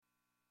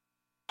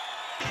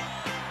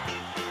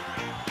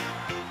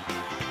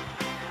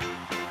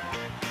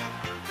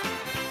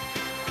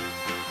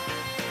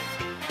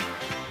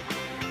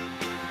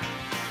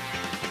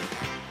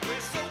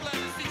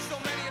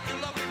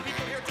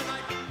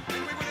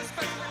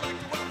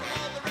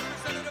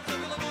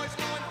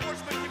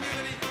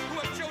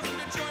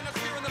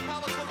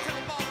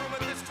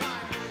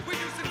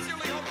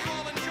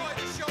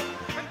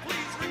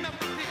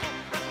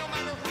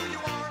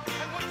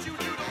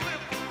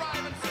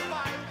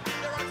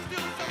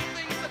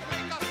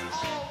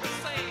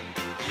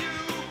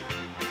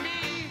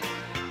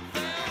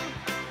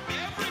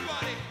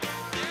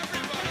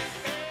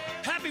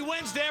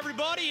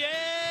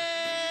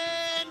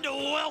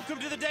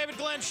welcome to the David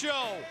Glenn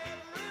Show.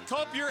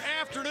 Hope your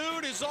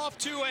afternoon is off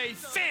to a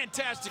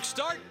fantastic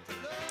start.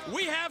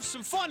 We have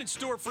some fun in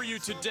store for you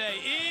today,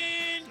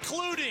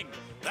 including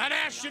the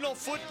National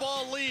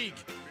Football League.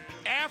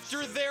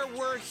 After there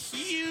were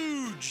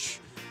huge,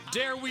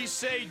 dare we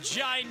say,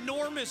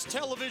 ginormous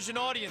television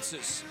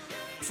audiences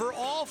for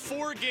all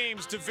four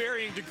games to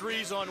varying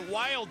degrees on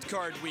Wild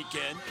Card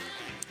Weekend,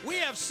 we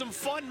have some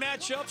fun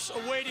matchups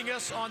awaiting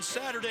us on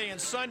Saturday and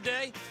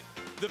Sunday.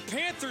 The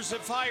Panthers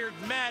have hired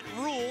Matt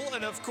Rhule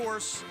and, of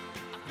course,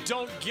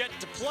 don't get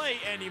to play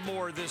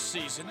anymore this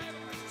season.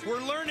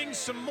 We're learning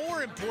some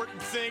more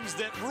important things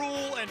that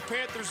Rhule and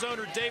Panthers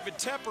owner David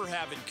Tepper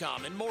have in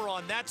common. More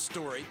on that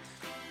story.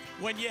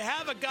 When you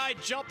have a guy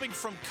jumping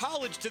from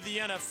college to the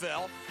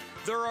NFL,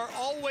 there are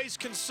always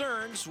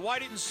concerns. Why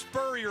didn't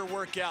Spurrier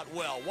work out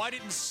well? Why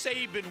didn't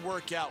Saban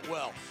work out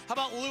well? How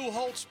about Lou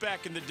Holtz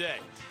back in the day?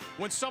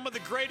 When some of the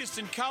greatest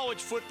in college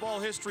football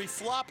history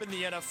flop in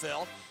the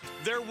NFL,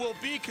 there will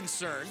be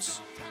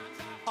concerns.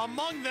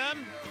 Among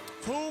them,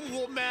 whom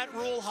will Matt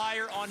Rhule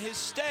hire on his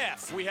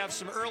staff? We have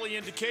some early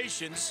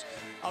indications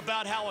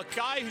about how a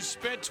guy who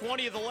spent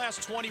 20 of the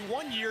last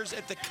 21 years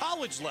at the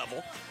college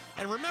level,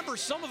 and remember,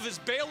 some of his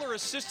Baylor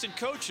assistant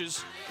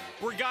coaches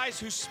were guys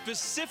who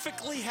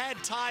specifically had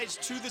ties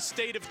to the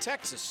state of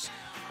Texas,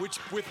 which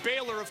with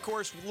Baylor, of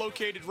course,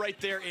 located right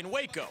there in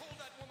Waco.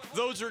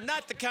 Those are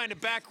not the kind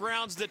of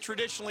backgrounds that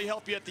traditionally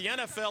help you at the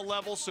NFL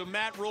level, so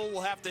Matt Rhule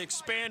will have to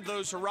expand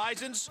those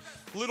horizons.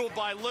 Little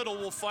by little,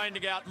 we'll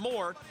find out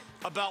more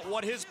about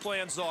what his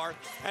plans are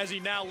as he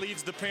now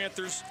leads the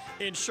Panthers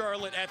in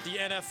Charlotte at the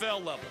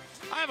NFL level.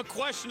 I have a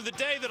question of the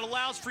day that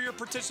allows for your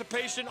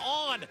participation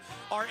on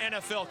our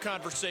NFL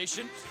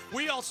conversation.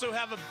 We also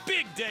have a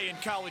big day in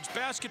college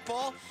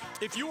basketball.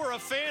 If you are a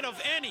fan of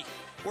any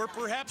or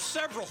perhaps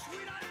several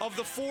of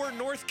the four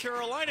North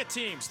Carolina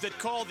teams that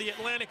call the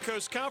Atlantic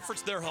Coast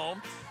Conference their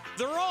home,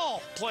 they're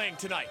all playing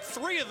tonight.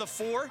 Three of the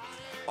four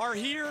are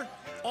here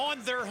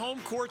on their home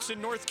courts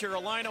in North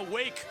Carolina.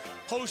 Wake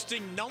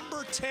hosting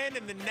number 10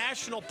 in the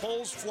national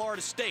polls,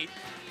 Florida State.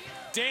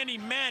 Danny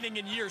Manning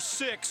in year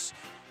 6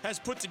 has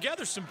put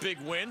together some big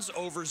wins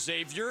over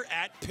Xavier,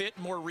 at Pitt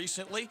more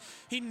recently.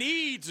 He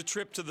needs a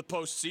trip to the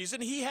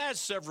postseason. He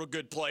has several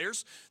good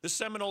players. The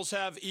Seminoles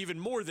have even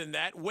more than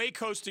that. Wake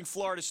hosting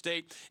Florida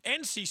State,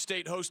 NC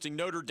State hosting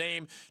Notre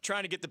Dame,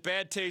 trying to get the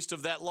bad taste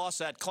of that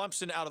loss at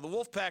Clemson out of the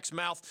Wolfpack's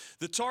mouth.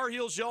 The Tar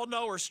Heels, y'all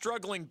know, are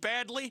struggling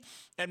badly,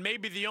 and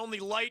maybe the only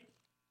light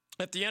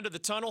at the end of the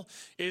tunnel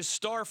is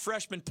star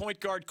freshman point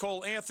guard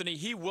Cole Anthony.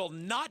 He will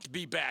not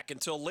be back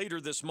until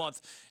later this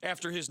month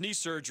after his knee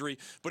surgery,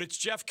 but it's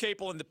Jeff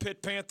Capel and the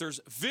Pitt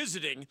Panthers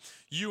visiting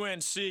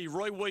UNC.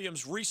 Roy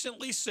Williams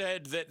recently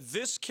said that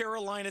this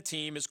Carolina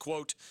team is,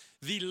 quote,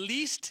 the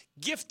least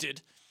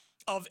gifted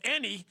of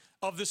any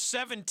of the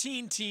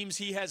 17 teams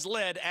he has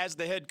led as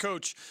the head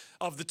coach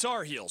of the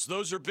Tar Heels.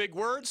 Those are big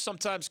words.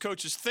 Sometimes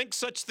coaches think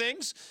such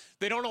things.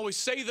 They don't always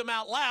say them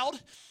out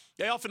loud.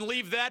 They often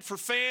leave that for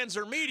fans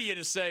or media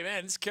to say,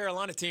 man, this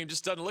Carolina team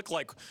just doesn't look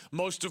like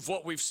most of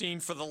what we've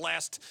seen for the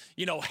last,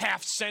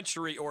 half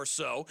century or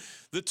so.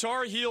 The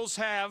Tar Heels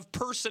have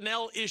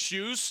personnel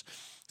issues,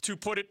 to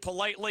put it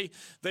politely.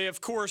 They,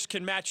 of course,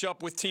 can match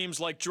up with teams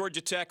like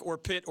Georgia Tech or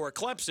Pitt or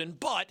Clemson,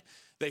 but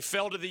they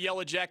fell to the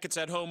Yellow Jackets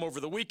at home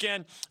over the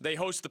weekend. They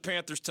host the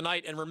Panthers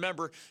tonight. And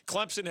remember,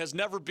 Clemson has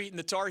never beaten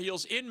the Tar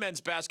Heels in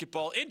men's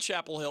basketball in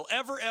Chapel Hill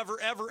ever.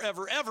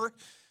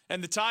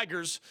 And the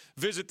Tigers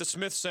visit the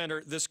Smith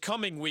Center this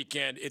coming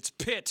weekend. It's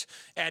Pitt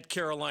at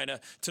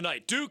Carolina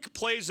tonight. Duke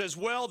plays as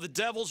well. The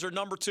Devils are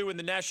number 2 in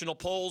the national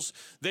polls.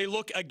 They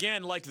look,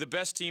 again, like the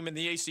best team in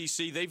the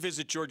ACC. They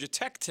visit Georgia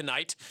Tech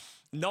tonight.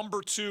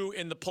 Number 2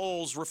 in the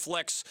polls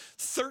reflects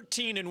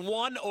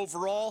 13-1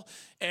 overall,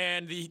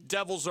 and the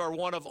Devils are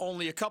one of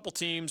only a couple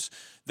teams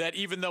that,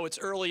 even though it's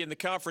early in the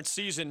conference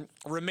season,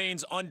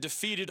 remains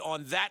undefeated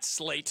on that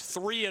slate.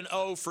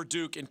 3-0 for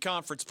Duke in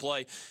conference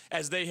play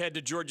as they head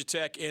to Georgia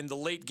Tech in the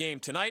late game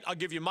tonight. I'll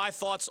give you my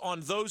thoughts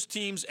on those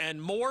teams and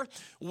more.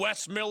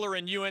 Wes Miller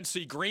and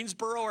UNC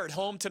Greensboro are at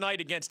home tonight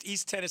against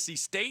East Tennessee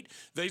State.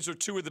 These are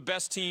two of the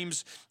best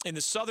teams in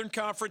the Southern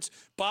Conference.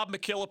 Bob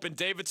McKillop and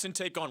Davidson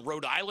take on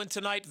Rhode Island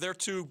tonight. They're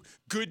two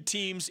good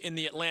teams in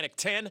the Atlantic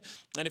 10.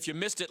 And if you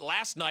missed it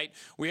last night,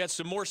 we had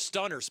some more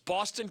stunners.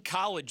 Boston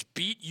College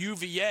beat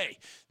UVA.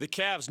 The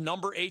Cavs,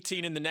 number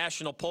 18 in the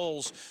national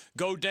polls,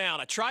 go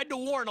down. I tried to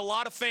warn a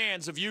lot of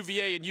fans of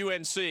UVA and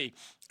UNC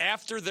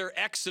after their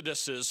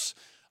exoduses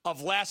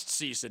of last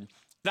season.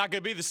 Not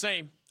going to be the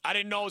same. I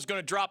didn't know it was going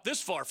to drop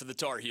this far for the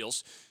Tar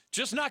Heels.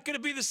 Just not going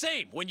to be the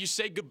same when you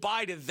say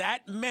goodbye to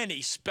that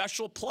many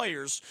special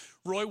players.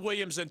 Roy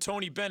Williams and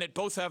Tony Bennett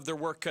both have their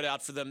work cut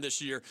out for them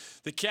this year.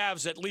 The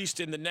Cavs, at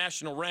least in the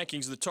national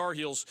rankings, the Tar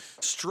Heels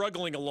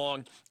struggling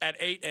along at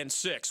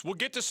 8-6. We'll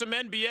get to some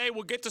NBA.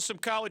 We'll get to some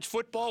college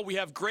football. We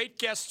have great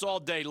guests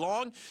all day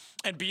long.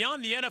 And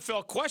beyond the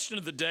NFL question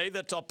of the day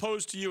that I'll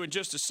pose to you in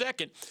just a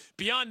second,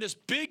 beyond this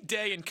big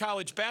day in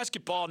college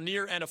basketball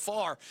near and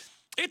afar,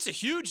 it's a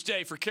huge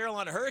day for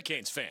Carolina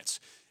Hurricanes fans.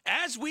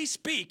 As we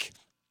speak,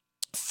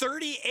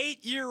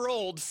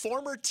 38-year-old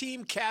former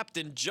team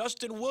captain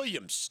Justin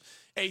Williams,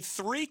 a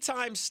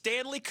 3-time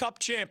Stanley Cup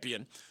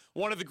champion,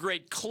 one of the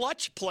great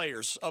clutch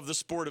players of the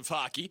sport of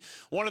hockey,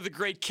 one of the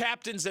great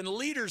captains and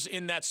leaders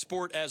in that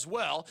sport as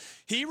well.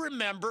 He,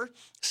 remember,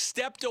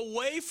 stepped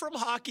away from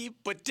hockey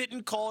but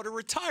didn't call it a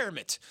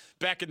retirement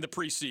back in the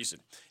preseason.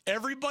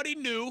 Everybody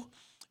knew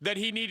that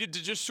he needed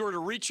to just sort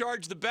of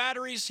recharge the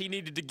batteries. He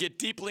needed to get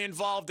deeply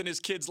involved in his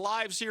kids'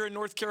 lives here in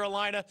North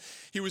Carolina.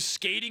 He was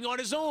skating on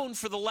his own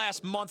for the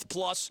last month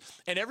plus,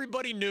 and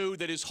everybody knew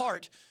that his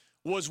heart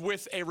was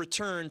with a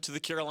return to the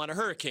Carolina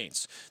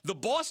Hurricanes. The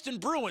Boston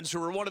Bruins,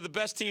 who are one of the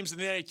best teams in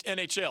the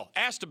NHL,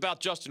 asked about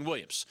Justin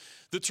Williams.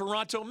 The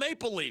Toronto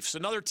Maple Leafs,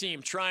 another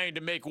team trying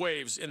to make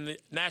waves in the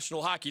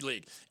National Hockey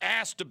League,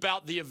 asked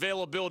about the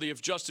availability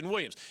of Justin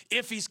Williams.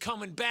 If he's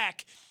coming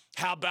back,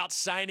 how about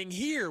signing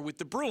here with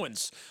the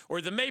Bruins or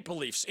the Maple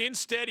Leafs?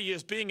 Instead, he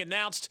is being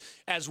announced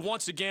as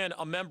once again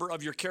a member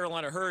of your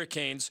Carolina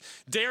Hurricanes.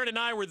 Darren and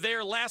I were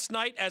there last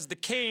night as the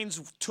Canes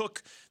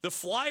took the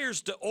Flyers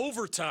to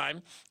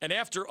overtime, and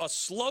after a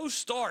slow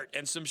start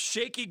and some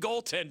shaky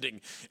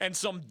goaltending and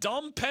some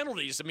dumb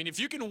penalties, I mean, if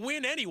you can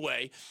win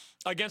anyway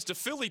against a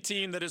Philly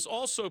team that is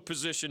also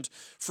positioned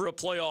for a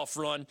playoff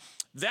run,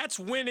 that's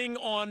winning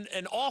on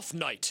an off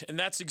night, and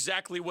that's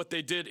exactly what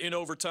they did in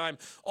overtime.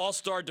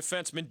 All-star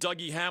defenseman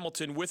Dougie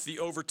Hamilton with the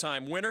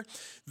overtime winner.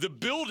 The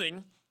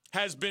building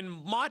has been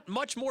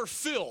much more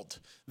filled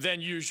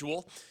than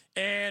usual,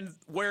 and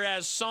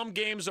whereas some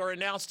games are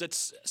announced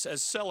as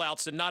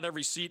sellouts and not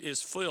every seat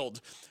is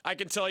filled, I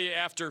can tell you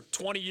after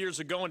 20 years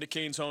of going to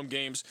Canes home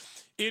games,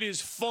 it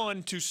is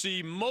fun to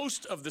see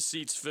most of the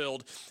seats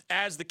filled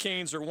as the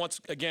Canes are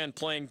once again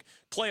playing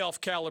playoff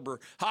caliber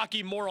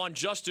hockey. More on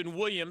Justin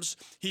Williams.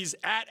 He's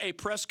at a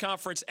press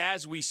conference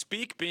as we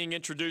speak, being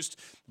introduced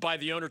by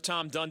the owner,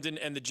 Tom Dundon,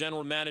 and the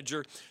general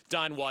manager,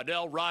 Don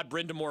Waddell. Rod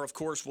Brindamore, of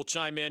course, will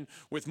chime in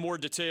with more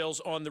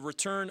details on the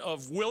return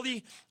of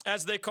Willie,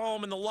 as they call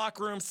him in the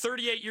locker room.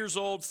 38 years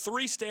old,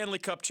 3 Stanley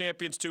Cup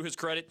champions to his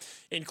credit,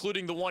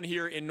 including the one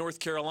here in North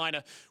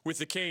Carolina with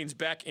the Canes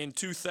back in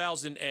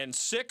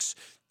 2006.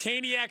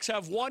 Caniacs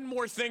have one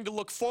more thing to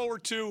look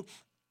forward to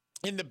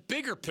in the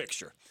bigger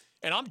picture.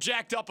 And I'm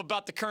jacked up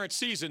about the current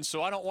season,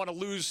 so I don't want to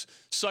lose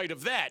sight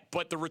of that.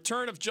 But the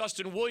return of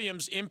Justin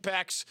Williams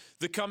impacts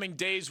the coming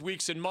days,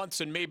 weeks, and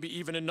months, and maybe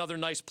even another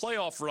nice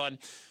playoff run.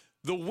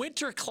 The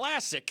Winter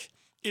Classic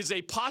is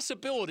a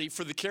possibility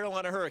for the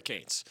Carolina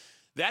Hurricanes.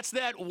 That's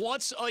that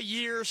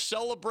once-a-year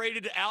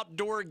celebrated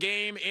outdoor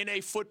game in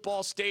a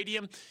football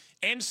stadium.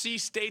 NC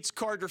State's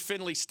Carter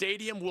Finley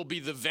Stadium will be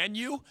the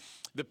venue.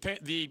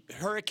 The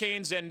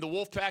Hurricanes and the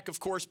Wolfpack, of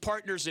course,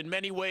 partners in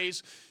many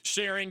ways,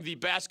 sharing the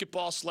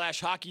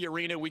basketball/hockey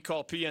arena we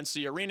call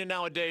PNC Arena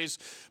nowadays.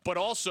 But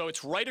also,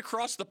 it's right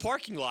across the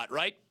parking lot,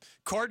 right?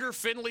 Carter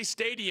Finley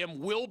Stadium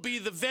will be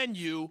the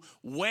venue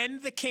when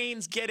the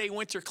Canes get a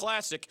Winter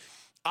Classic.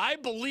 I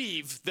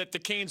believe that the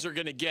Canes are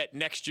going to get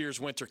next year's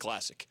Winter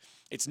Classic.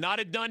 It's not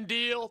a done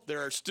deal.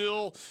 There are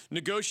still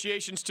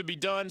negotiations to be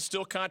done,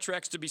 still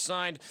contracts to be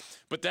signed,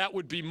 but that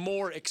would be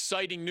more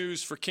exciting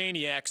news for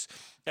Caniacs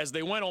as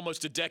they went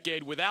almost a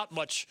decade without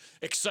much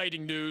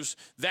exciting news.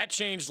 That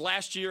changed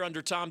last year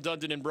under Tom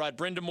Dundon and Rod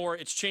Brindamore.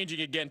 It's changing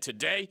again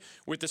today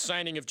with the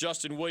signing of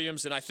Justin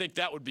Williams, and I think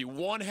that would be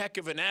one heck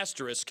of an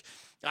asterisk.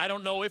 I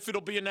don't know if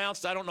it'll be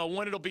announced. I don't know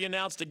when it'll be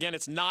announced. Again,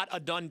 it's not a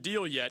done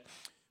deal yet,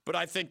 but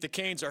I think the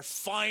Canes are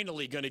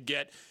finally going to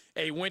get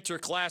a Winter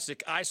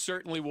Classic. I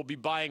certainly will be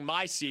buying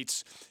my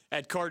seats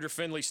at Carter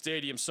Finley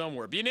Stadium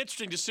somewhere. Be an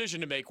interesting decision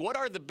to make. What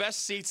are the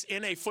best seats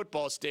in a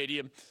football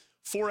stadium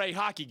for a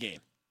hockey game?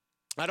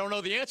 I don't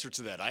know the answer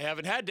to that. I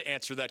haven't had to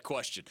answer that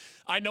question.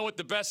 I know what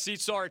the best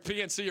seats are at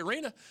PNC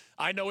Arena.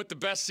 I know what the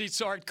best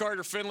seats are at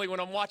Carter Finley when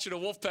I'm watching a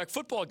Wolfpack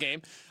football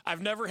game.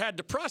 I've never had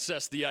to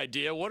process the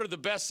idea, what are the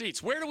best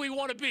seats? Where do we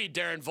want to be,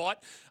 Darren Vaught?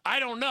 I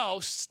don't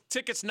know.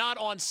 Tickets not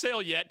on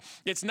sale yet.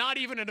 It's not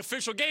even an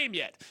official game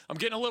yet. I'm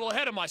getting a little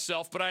ahead of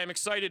myself, but I am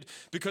excited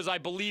because I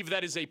believe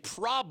that is a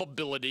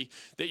probability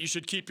that you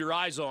should keep your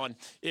eyes on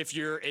if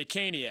you're a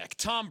Caniac.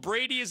 Tom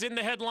Brady is in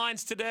the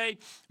headlines today.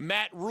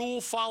 Matt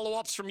Rule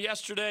follow-ups from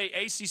yesterday.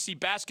 ACC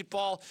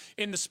basketball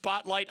in the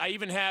spotlight. I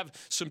even have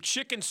some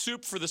chicken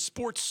soup for the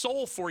sports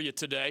soul for you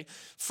today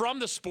from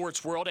the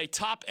sports world. A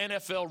top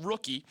NFL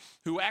rookie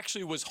who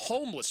actually was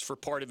homeless for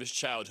part of his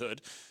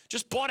childhood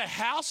just bought a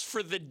house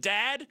for the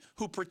dad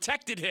who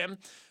protected him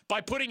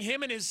by putting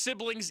him and his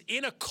siblings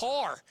in a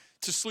car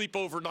to sleep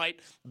overnight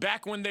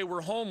back when they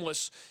were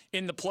homeless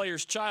in the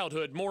player's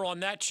childhood. More on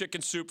that chicken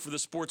soup for the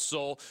sports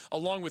soul,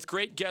 along with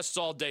great guests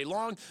all day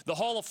long. The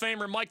Hall of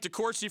Famer Mike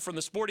DeCourcy from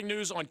the Sporting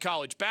News on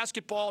college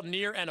basketball,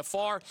 near and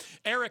afar.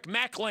 Eric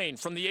McLean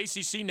from the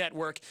ACC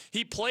Network.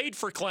 He played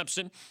for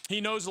Clemson. He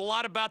knows a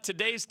lot about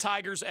today's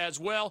Tigers as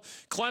well.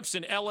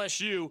 Clemson,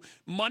 LSU,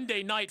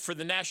 Monday night for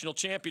the national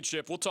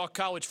championship. We'll talk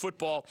college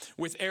football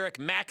with Eric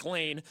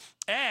McLean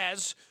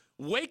as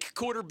Wake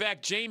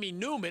quarterback Jamie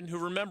Newman, who,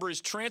 remember, is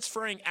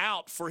transferring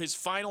out for his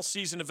final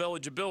season of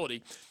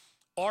eligibility.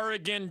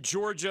 Oregon,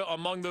 Georgia,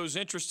 among those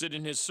interested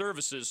in his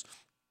services.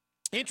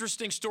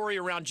 Interesting story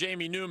around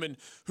Jamie Newman,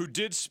 who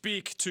did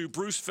speak to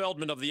Bruce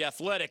Feldman of The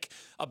Athletic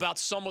about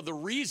some of the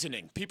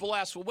reasoning. People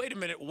ask, well, wait a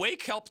minute,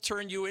 Wake helped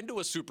turn you into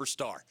a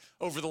superstar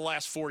over the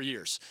last 4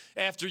 years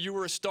after you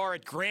were a star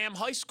at Graham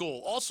High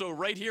School, also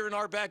right here in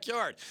our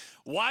backyard.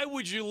 Why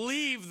would you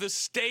leave the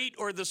state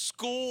or the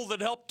school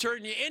that helped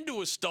turn you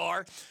into a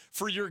star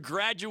for your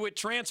graduate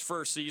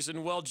transfer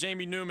season? Well,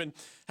 Jamie Newman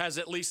has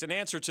at least an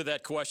answer to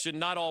that question.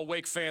 Not all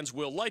Wake fans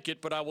will like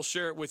it, but I will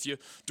share it with you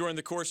during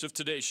the course of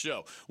today's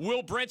show.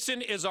 Will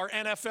Brinson is our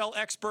NFL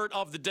expert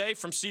of the day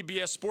from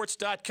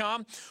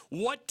CBSSports.com.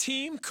 What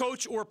team,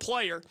 coach, or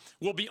player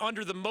will be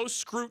under the most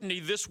scrutiny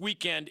this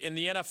weekend in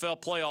the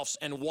NFL playoffs,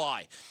 and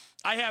why?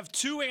 I have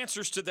two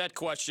answers to that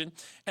question,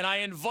 and I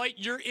invite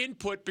your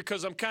input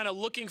because I'm kind of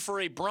looking for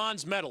a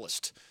bronze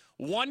medalist.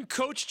 One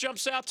coach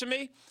jumps out to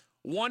me,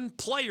 one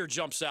player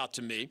jumps out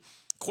to me.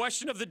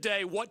 Question of the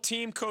day, what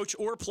team, coach,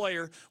 or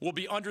player will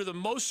be under the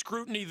most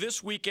scrutiny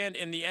this weekend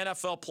in the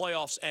NFL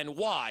playoffs, and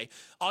why?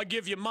 I'll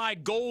give you my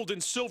gold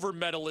and silver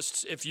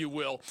medalists, if you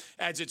will,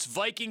 as it's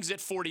Vikings at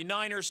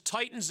 49ers,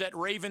 Titans at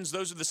Ravens.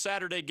 Those are the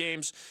Saturday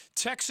games.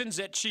 Texans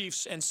at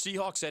Chiefs, and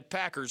Seahawks at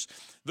Packers.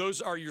 Those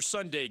are your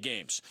Sunday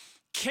games.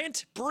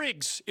 Kent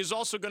Briggs is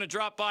also going to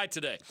drop by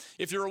today.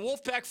 If you're a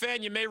Wolfpack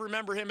fan, you may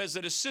remember him as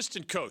an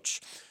assistant coach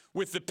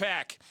with the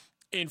Pack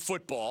in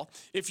football.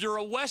 If you're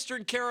a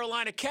Western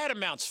Carolina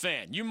Catamounts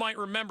fan, you might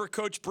remember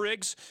Coach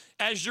Briggs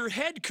as your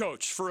head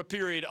coach for a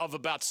period of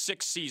about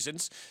 6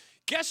 seasons.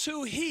 Guess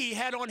who he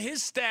had on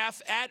his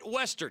staff at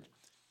Western?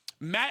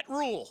 Matt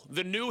Rule,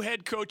 the new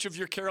head coach of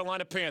your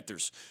Carolina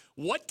Panthers.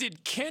 What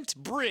did Kent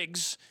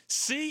Briggs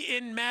see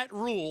in Matt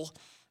Rule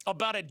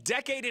about a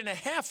decade and a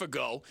half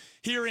ago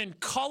here in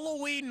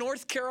Cullowhee,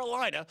 North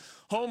Carolina,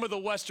 home of the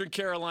Western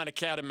Carolina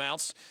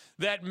Catamounts,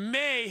 that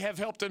may have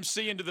helped him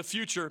see into the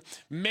future,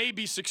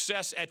 maybe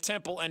success at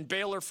Temple and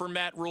Baylor for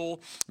Matt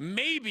Rule,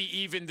 maybe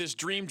even this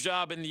dream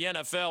job in the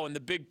NFL and the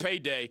big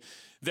payday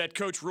that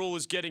Coach Rule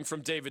is getting from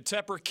David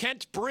Tepper.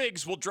 Kent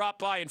Briggs will drop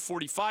by in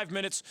 45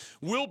 minutes.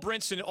 Will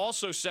Brinson,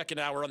 also second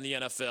hour on the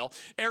NFL.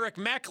 Eric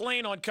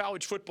McLean on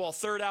college football,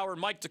 third hour.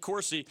 Mike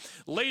DeCourcy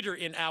later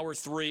in hour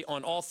 3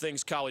 on all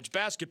things college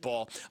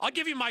basketball. I'll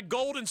give you my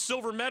gold and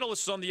silver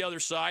medalists on the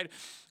other side.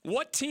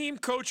 What team,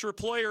 coach, or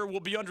player will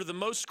be under the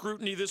most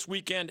scrutiny this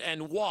weekend,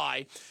 and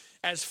why?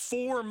 As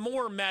 4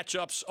 more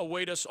matchups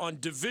await us on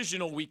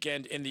divisional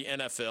weekend in the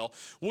NFL.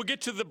 We'll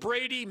get to the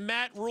Brady,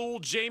 Matt Rule,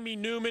 Jamie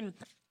Newman,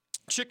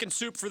 Chicken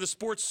Soup for the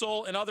Sports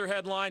Soul, and other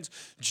headlines.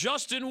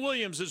 Justin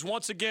Williams is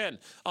once again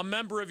a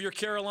member of your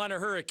Carolina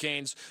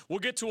Hurricanes. We'll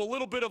get to a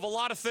little bit of a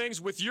lot of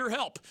things with your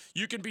help.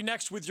 You can be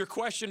next with your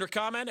question or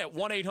comment at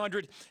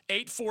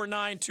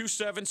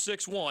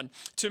 1-800-849-2761.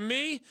 To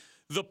me,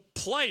 the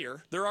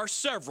player, there are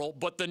several,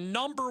 but the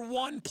number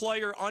one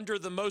player under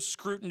the most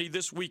scrutiny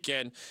this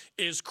weekend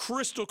is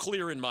crystal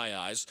clear in my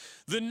eyes.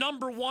 The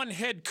number one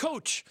head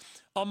coach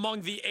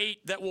among the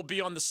 8 that will be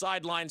on the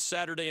sidelines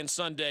Saturday and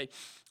Sunday.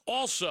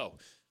 Also,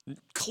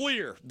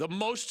 clear, the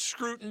most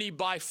scrutiny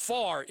by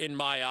far in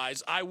my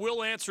eyes. I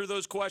will answer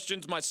those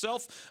questions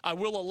myself. I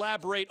will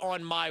elaborate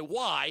on my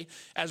why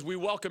as we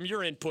welcome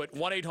your input.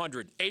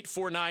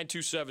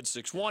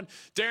 1-800-849-2761.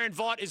 Darren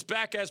Vaught is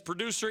back as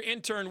producer.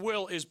 Intern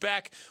Will is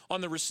back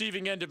on the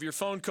receiving end of your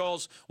phone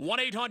calls.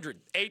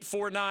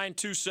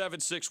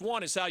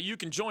 1-800-849-2761 is how you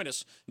can join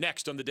us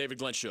next on The David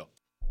Glenn Show.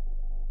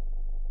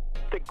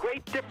 The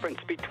great difference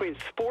between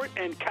sport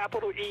and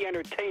capital E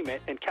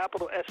Entertainment and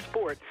capital S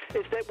Sport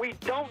is that we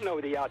don't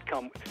know the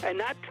outcome. And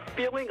that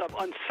feeling of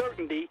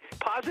uncertainty,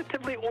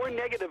 positively or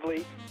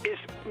negatively, is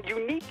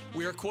unique.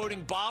 We are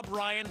quoting Bob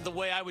Ryan the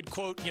way I would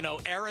quote,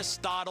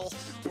 Aristotle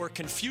or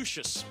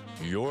Confucius.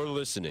 You're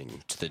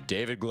listening to The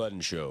David Glenn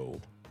Show.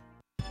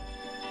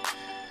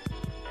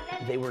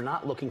 They were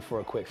not looking for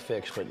a quick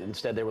fix, but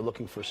instead they were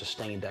looking for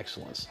sustained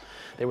excellence.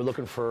 They were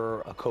looking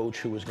for a coach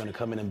who was going to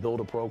come in and build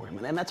a program,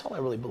 and that's all I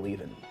really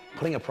believe in.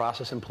 Putting a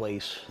process in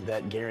place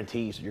that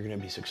guarantees that you're going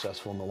to be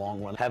successful in the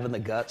long run. Having the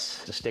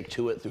guts to stick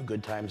to it through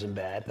good times and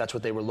bad. That's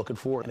what they were looking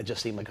for, and it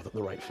just seemed like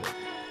the right fit.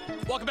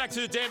 Welcome back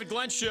to the David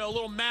Glenn Show. A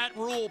little Matt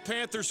Rule,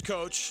 Panthers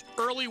coach.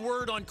 Early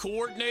word on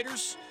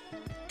coordinators.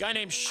 Guy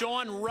named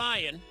Sean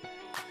Ryan,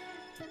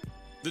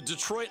 the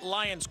Detroit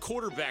Lions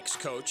quarterbacks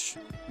coach,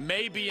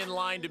 may be in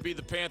line to be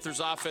the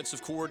Panthers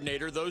offensive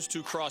coordinator. Those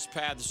two crossed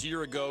paths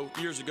years ago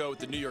with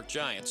the New York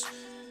Giants.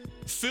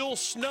 Phil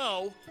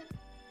Snow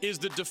is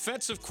the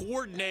defensive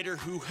coordinator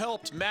who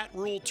helped Matt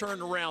Rule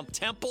turn around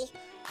Temple.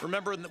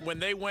 Remember when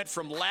they went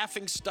from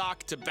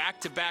laughingstock to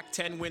back-to-back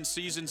 10-win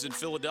seasons in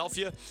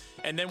Philadelphia?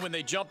 And then when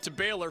they jumped to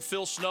Baylor,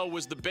 Phil Snow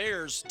was the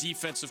Bears'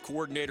 defensive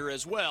coordinator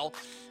as well,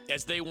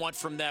 as they went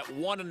from that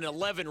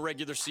 1-11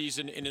 regular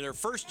season in their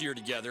first year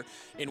together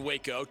in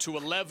Waco to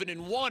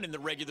 11-1 in the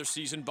regular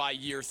season by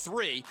year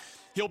 3.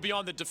 He'll be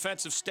on the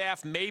defensive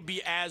staff,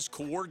 maybe as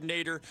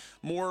coordinator.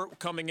 More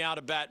coming out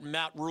about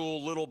Matt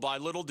Rule little by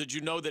little. Did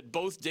you know that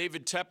both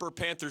David Tepper,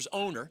 Panthers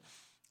owner,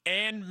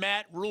 and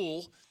Matt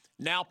Rule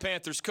now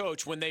Panthers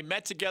coach, when they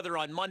met together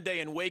on Monday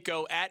in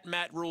Waco at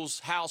Matt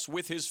Rhule's house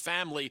with his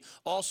family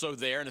also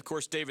there, and of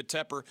course David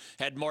Tepper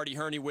had Marty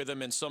Herney with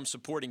him and some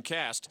supporting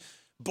cast,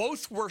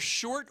 both were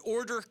short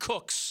order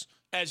cooks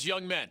as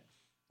young men.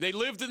 They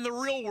lived in the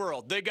real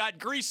world. They got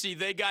greasy.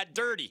 They got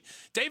dirty.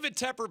 David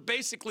Tepper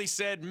basically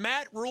said,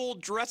 Matt Rhule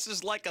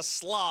dresses like a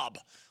slob,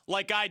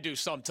 like I do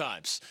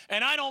sometimes.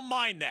 And I don't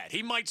mind that.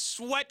 He might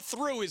sweat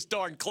through his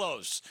darn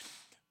clothes.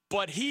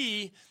 But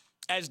he,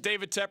 as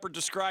David Tepper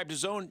described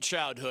his own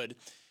childhood,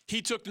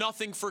 he took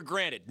nothing for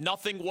granted.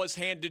 Nothing was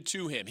handed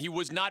to him. He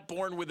was not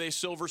born with a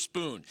silver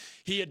spoon.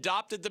 He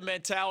adopted the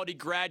mentality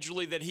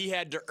gradually that he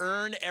had to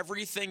earn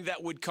everything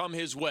that would come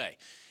his way.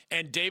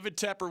 And David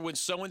Tepper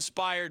was so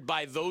inspired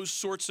by those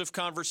sorts of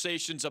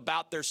conversations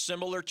about their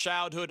similar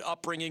childhood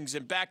upbringings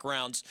and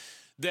backgrounds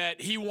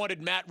that he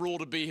wanted Matt Rhule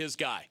to be his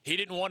guy. He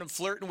didn't want him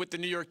flirting with the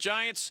New York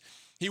Giants.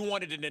 He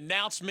wanted an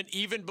announcement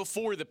even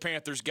before the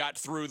Panthers got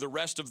through the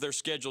rest of their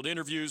scheduled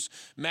interviews.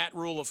 Matt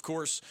Rhule, of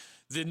course,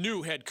 the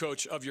new head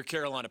coach of your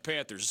Carolina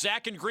Panthers.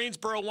 Zach in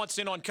Greensboro wants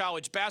in on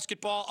college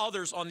basketball.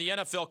 Others on the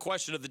NFL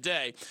question of the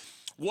day.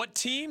 What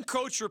team,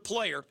 coach, or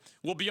player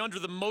will be under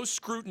the most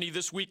scrutiny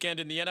this weekend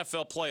in the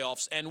NFL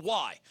playoffs, and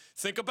why?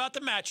 Think about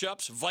the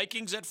matchups.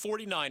 Vikings at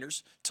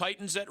 49ers,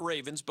 Titans at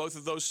Ravens, both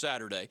of those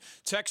Saturday.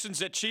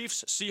 Texans at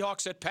Chiefs,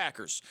 Seahawks at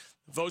Packers.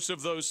 Both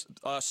of those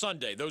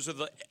Sunday. Those are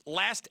the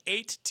last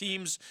 8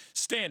 teams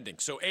standing.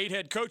 So 8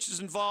 head coaches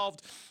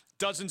involved,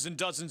 dozens and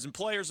dozens of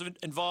players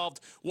involved.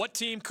 What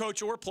team,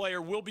 coach, or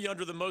player will be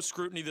under the most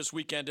scrutiny this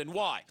weekend, and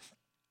why?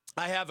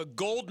 I have a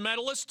gold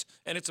medalist,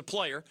 and it's a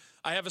player.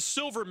 I have a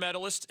silver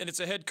medalist, and it's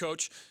a head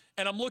coach.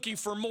 And I'm looking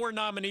for more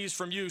nominees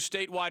from you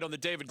statewide on the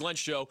David Glenn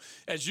Show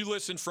as you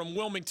listen from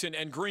Wilmington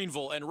and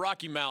Greenville and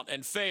Rocky Mount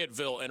and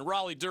Fayetteville and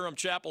Raleigh-Durham,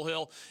 Chapel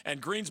Hill and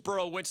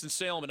Greensboro,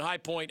 Winston-Salem and High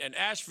Point and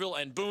Asheville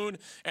and Boone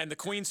and the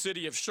Queen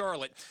City of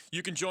Charlotte.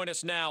 You can join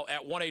us now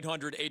at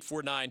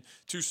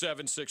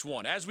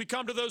 1-800-849-2761. As we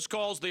come to those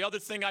calls, the other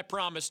thing I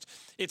promised,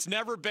 it's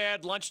never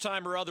bad,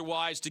 lunchtime or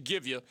otherwise, to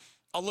give you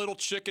a little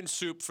chicken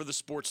soup for the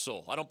sports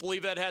soul. I don't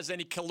believe that has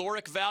any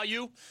caloric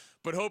value,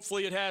 but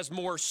hopefully it has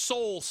more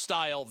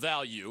soul-style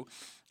value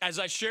as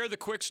I share the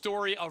quick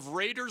story of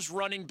Raiders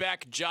running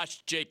back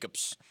Josh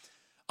Jacobs.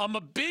 I'm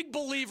a big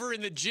believer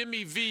in the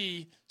Jimmy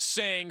V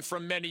saying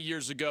from many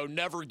years ago,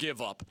 never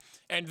give up.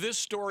 And this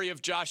story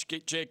of Josh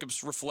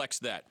Jacobs reflects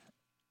that.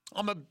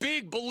 I'm a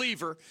big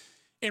believer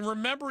in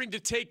remembering to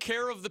take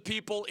care of the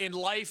people in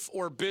life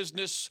or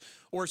business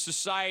or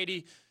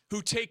society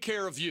who take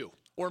care of you,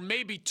 or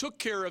maybe took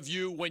care of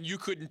you when you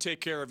couldn't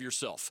take care of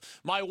yourself.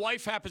 My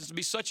wife happens to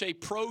be such a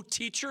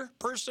pro-teacher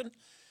person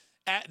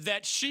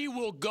that she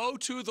will go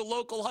to the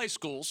local high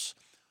schools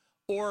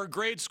or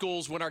grade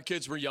schools when our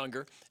kids were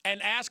younger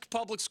and ask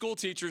public school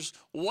teachers,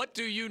 what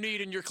do you need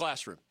in your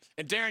classroom?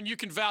 And Darren, you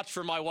can vouch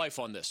for my wife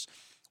on this.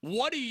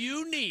 What do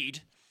you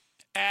need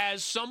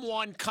as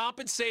someone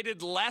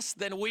compensated less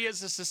than we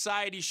as a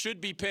society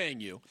should be paying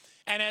you?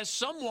 And as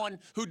someone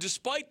who,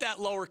 despite that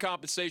lower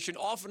compensation,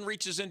 often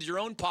reaches into your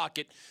own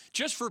pocket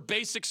just for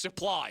basic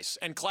supplies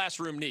and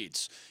classroom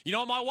needs. You know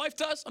what my wife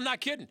does? I'm not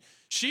kidding.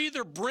 She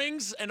either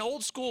brings an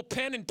old school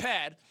pen and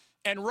pad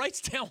and writes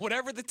down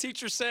whatever the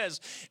teacher says.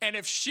 And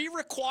if she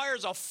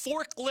requires a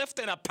forklift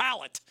and a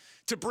pallet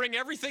to bring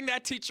everything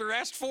that teacher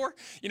asked for,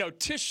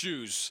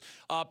 tissues,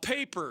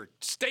 paper,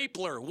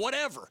 stapler,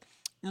 whatever,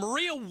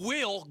 Maria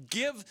will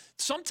give.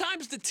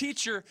 Sometimes the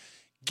teacher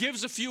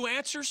gives a few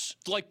answers,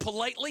 like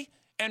politely,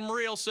 and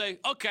Maria will say,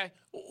 okay,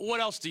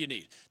 what else do you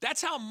need?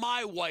 That's how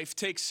my wife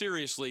takes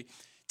seriously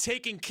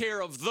taking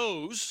care of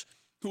those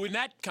who in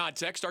that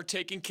context are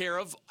taking care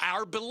of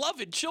our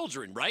beloved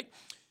children, right?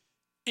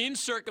 In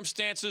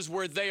circumstances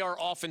where they are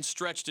often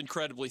stretched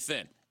incredibly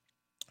thin.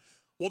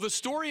 Well, the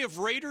story of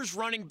Raiders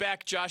running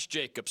back Josh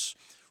Jacobs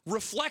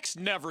reflects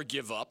never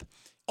give up,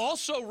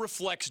 also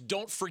reflects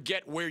don't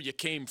forget where you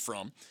came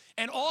from,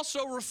 and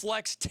also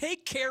reflects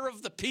take care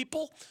of the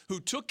people who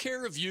took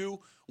care of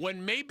you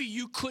when maybe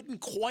you couldn't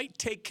quite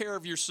take care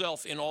of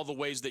yourself in all the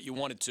ways that you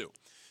wanted to.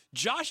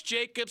 Josh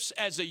Jacobs,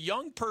 as a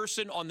young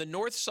person on the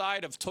north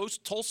side of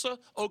Tulsa,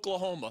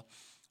 Oklahoma,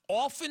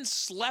 often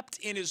slept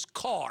in his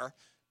car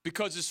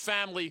because his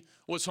family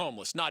was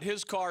homeless. Not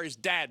his car, his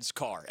dad's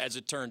car, as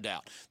it turned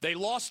out. They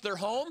lost their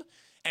home,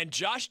 and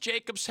Josh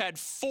Jacobs had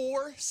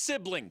 4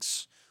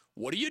 siblings.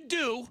 What do you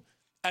do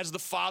as the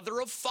father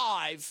of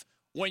 5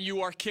 when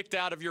you are kicked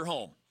out of your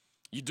home?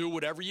 You do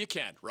whatever you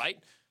can, right?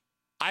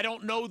 I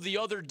don't know the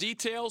other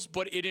details,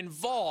 but it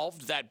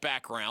involved that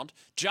background.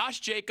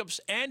 Josh Jacobs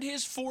and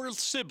his 4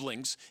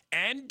 siblings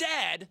and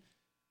dad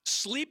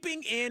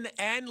sleeping in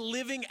and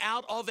living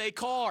out of a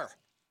car.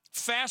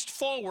 Fast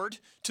forward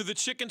to the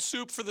chicken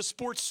soup for the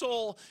sports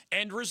soul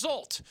end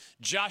result.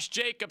 Josh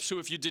Jacobs, who,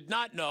 if you did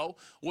not know,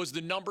 was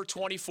the number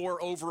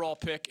 24 overall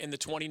pick in the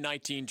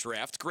 2019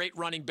 draft. Great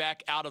running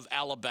back out of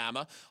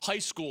Alabama, high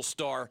school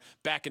star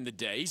back in the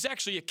day. He's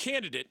actually a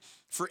candidate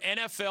for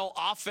NFL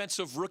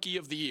Offensive Rookie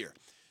of the Year.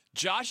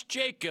 Josh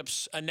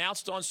Jacobs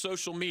announced on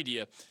social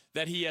media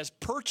that he has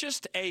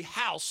purchased a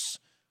house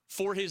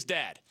for his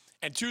dad.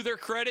 And to their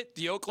credit,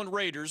 the Oakland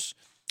Raiders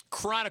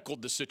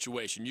chronicled the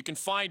situation. You can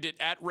find it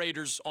at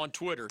Raiders on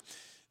Twitter.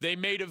 They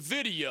made a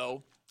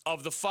video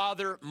of the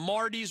father,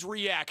 Marty's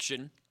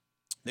reaction.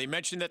 They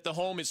mentioned that the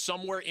home is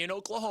somewhere in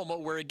Oklahoma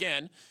where,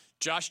 again,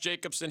 Josh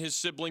Jacobs and his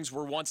siblings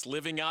were once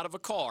living out of a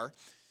car.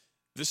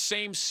 The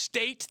same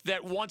state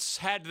that once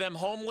had them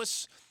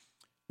homeless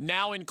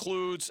now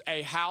includes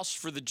a house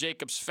for the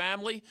Jacobs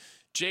family.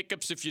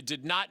 Jacobs, if you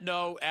did not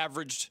know,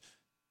 averaged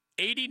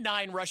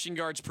 89 rushing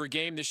yards per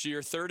game this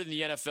year, third in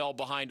the NFL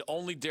behind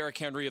only Derrick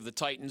Henry of the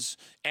Titans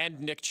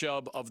and Nick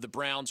Chubb of the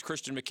Browns.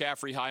 Christian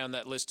McCaffrey high on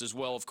that list as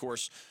well, of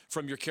course,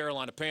 from your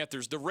Carolina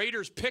Panthers. The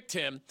Raiders picked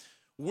him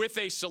with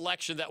a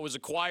selection that was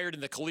acquired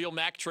in the Khalil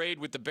Mack trade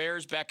with the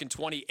Bears back in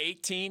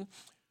 2018.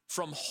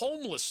 From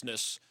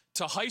homelessness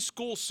to high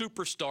school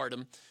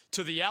superstardom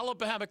to the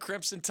Alabama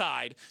Crimson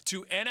Tide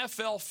to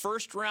NFL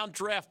first-round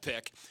draft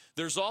pick.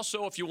 There's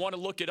also, if you want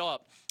to look it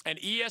up, an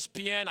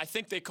ESPN, I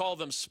think they call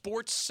them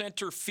Sports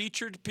Center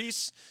featured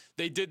piece.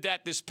 They did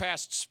that this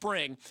past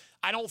spring.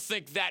 I don't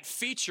think that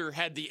feature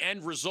had the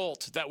end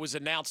result that was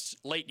announced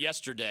late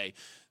yesterday,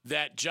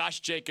 that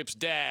Josh Jacobs'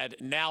 dad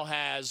now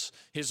has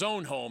his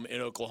own home in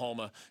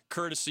Oklahoma,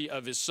 courtesy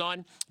of his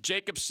son.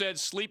 Jacobs said,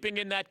 sleeping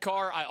in that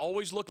car, I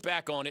always look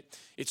back on it.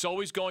 It's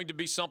always going to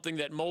be something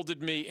that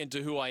molded me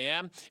into who I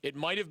am. It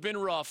might have been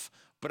rough,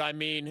 but I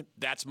mean,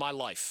 that's my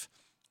life.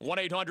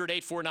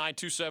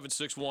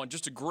 1-800-849-2761.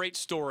 Just a great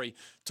story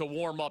to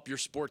warm up your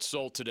sports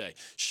soul today.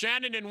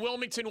 Shannon in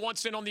Wilmington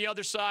wants in on the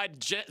other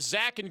side.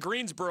 Zach in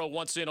Greensboro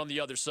wants in on the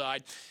other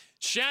side.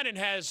 Shannon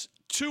has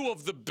two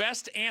of the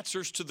best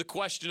answers to the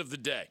question of the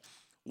day.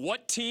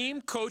 What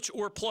team, coach,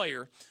 or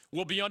player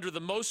will be under the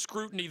most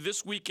scrutiny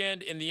this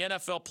weekend in the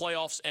NFL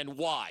playoffs and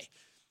why?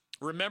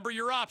 Remember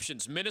your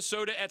options: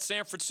 Minnesota at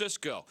San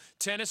Francisco,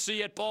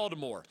 Tennessee at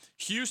Baltimore,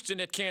 Houston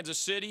at Kansas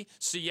City,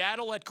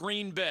 Seattle at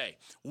Green Bay.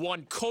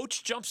 One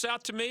coach jumps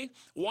out to me.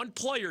 One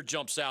player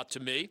jumps out to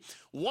me.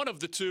 One of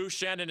the two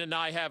Shannon and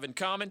I have in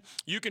common.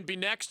 You can be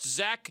next.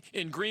 Zach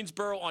in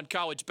Greensboro on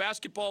college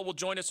basketball will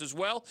join us as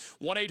well.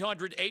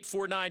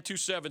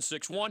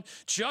 1-800-849-2761.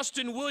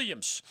 Justin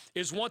Williams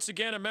is once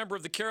again a member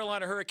of the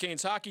Carolina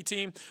Hurricanes hockey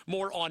team.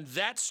 More on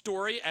that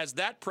story as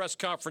that press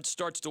conference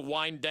starts to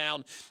wind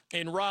down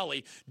in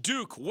Raleigh.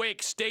 Duke,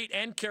 Wake, State,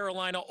 and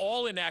Carolina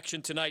all in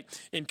action tonight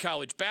in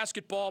college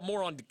basketball.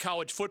 More on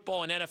college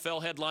football and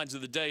NFL headlines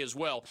of the day as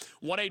well.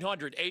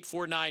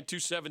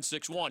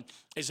 1-800-849-2761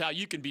 is how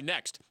you can be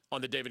next on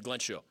The David Glenn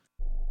Show.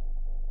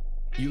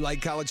 You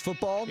like college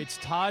football? It's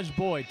Taj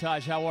Boyd.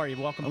 Taj, how are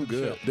you? Welcome to the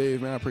good. show.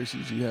 Dave, man, I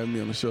appreciate you having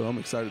me on the show. I'm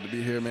excited to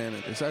be here, man,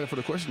 and excited for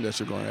the question that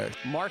you're going to ask.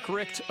 Mark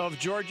Richt of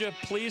Georgia,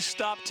 please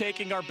stop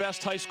taking our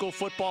best high school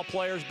football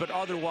players, but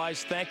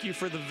otherwise, thank you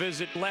for the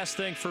visit. Last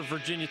thing for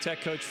Virginia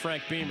Tech coach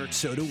Frank Beamer.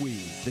 So do we.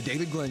 The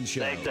David Glenn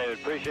Show. Thanks, David.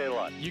 Appreciate it a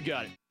lot. You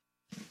got it.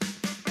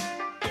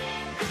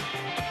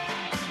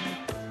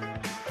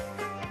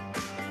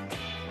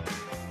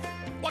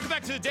 Welcome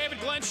back to the David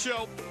Glenn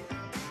Show.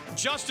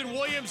 Justin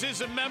Williams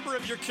is a member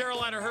of your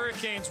Carolina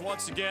Hurricanes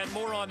once again.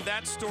 More on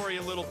that story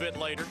a little bit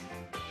later.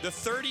 The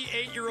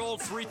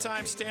 38-year-old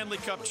three-time Stanley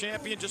Cup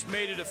champion just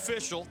made it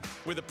official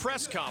with a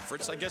press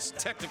conference. I guess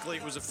technically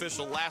it was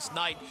official last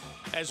night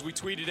as we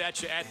tweeted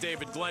at you at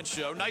David Glenn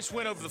Show. Nice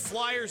win over the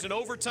Flyers in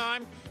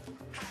overtime.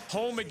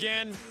 Home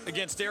again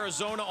against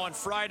Arizona on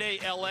Friday,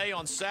 LA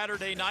on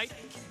Saturday night.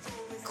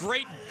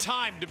 Great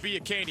time to be a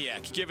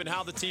Caniac, given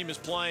how the team is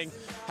playing,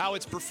 how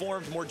it's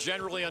performed more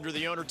generally under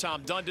the owner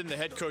Tom Dundon, the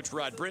head coach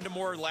Rod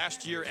Brindamore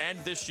last year and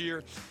this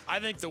year. I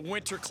think the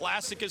Winter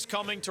Classic is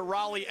coming to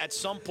Raleigh at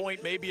some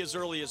point, maybe as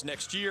early as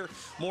next year.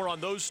 More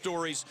on those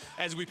stories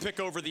as we pick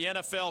over the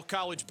NFL,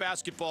 college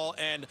basketball,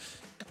 and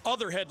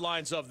other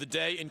headlines of the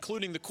day,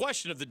 including the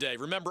question of the day.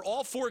 Remember,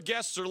 all four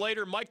guests are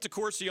later. Mike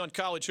DeCourcy on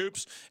college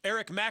hoops,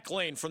 Eric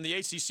McLean from the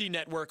ACC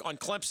Network on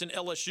Clemson,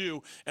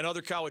 LSU, and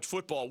other college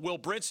football, Will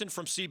Brinson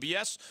from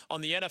CBS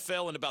on the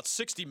NFL in about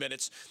 60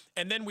 minutes.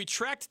 And then we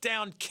tracked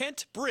down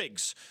Kent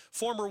Briggs,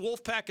 former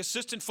Wolfpack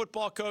assistant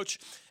football coach,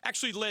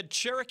 actually led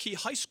Cherokee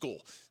High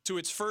School to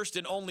its first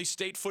and only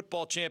state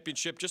football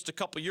championship just a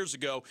couple years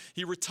ago.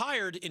 He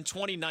retired in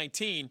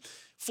 2019.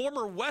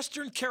 Former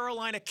Western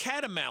Carolina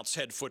Catamounts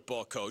head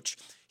football coach.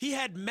 He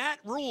had Matt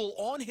Rule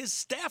on his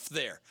staff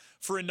there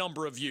for a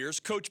number of years.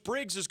 Coach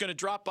Briggs is going to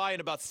drop by in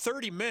about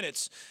 30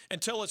 minutes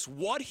and tell us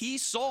what he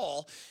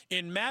saw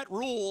in Matt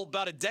Rule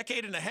about a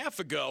decade and a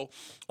half ago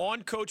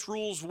on Coach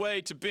Rule's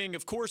way to being,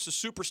 of course, a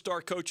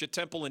superstar coach at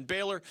Temple and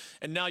Baylor,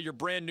 and now your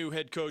brand new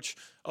head coach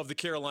of the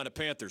Carolina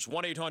Panthers.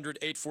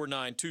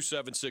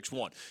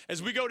 1-800-849-2761.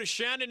 As we go to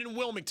Shannon in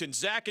Wilmington,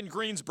 Zach in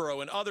Greensboro,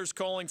 and others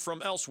calling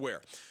from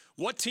elsewhere.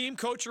 What team,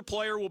 coach, or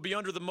player will be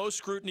under the most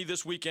scrutiny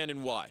this weekend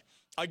and why?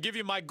 I'll give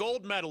you my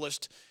gold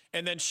medalist,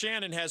 and then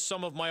Shannon has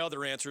some of my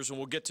other answers, and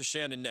we'll get to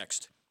Shannon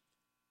next.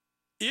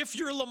 If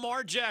you're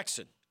Lamar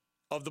Jackson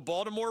of the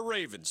Baltimore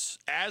Ravens,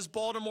 as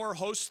Baltimore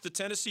hosts the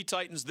Tennessee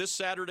Titans this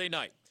Saturday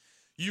night,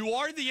 you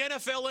are the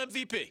NFL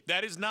MVP.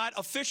 That is not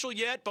official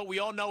yet, but we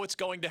all know it's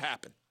going to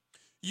happen.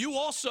 You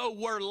also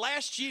were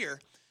last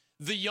year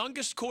the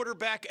youngest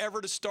quarterback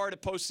ever to start a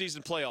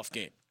postseason playoff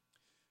game.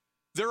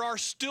 There are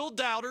still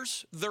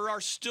doubters. There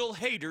are still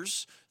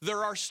haters.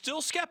 There are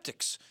still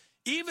skeptics.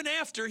 Even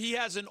after he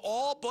has an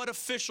all but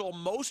official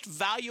most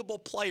valuable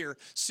player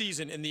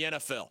season in the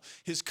NFL.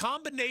 His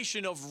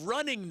combination of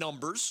running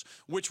numbers,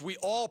 which we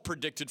all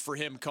predicted for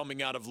him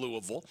coming out of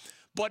Louisville,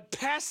 but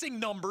passing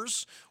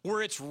numbers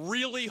where it's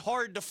really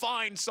hard to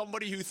find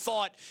somebody who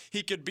thought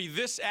he could be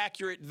this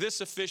accurate,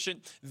 this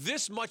efficient,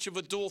 this much of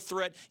a dual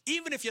threat.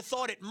 Even if you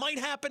thought it might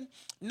happen,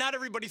 not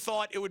everybody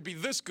thought it would be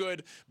this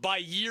good by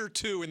year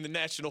 2 in the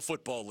National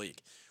Football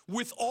League.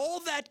 With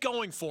all that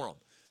going for him,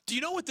 do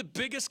you know what the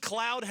biggest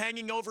cloud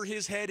hanging over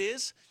his head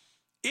is?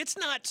 It's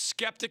not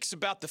skeptics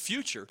about the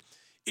future.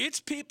 It's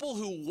people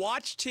who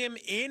watched him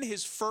in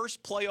his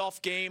first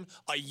playoff game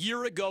a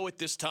year ago at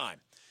this time.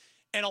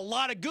 And a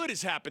lot of good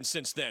has happened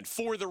since then.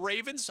 For the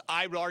Ravens,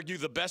 I would argue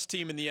the best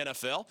team in the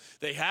NFL.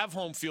 They have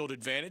home field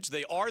advantage.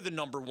 They are the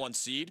 #1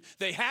 seed.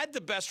 They had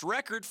the best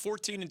record,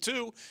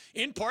 14-2,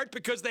 in part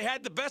because they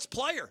had the best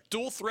player,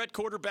 dual threat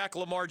quarterback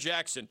Lamar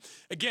Jackson.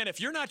 Again, if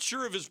you're not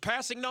sure of his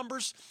passing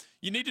numbers,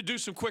 you need to do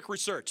some quick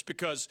research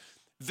because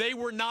they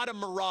were not a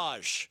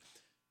mirage.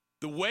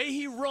 The way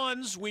he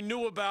runs, we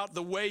knew about.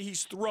 The way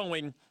he's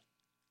throwing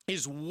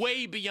is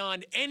way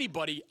beyond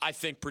anybody, I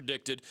think,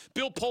 predicted.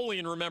 Bill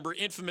Polian, remember,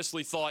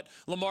 infamously thought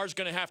Lamar's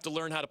going to have to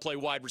learn how to play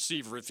wide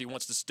receiver if he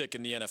wants to stick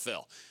in the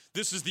NFL.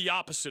 This is the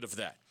opposite of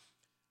that.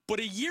 But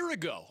a year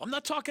ago, I'm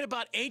not talking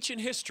about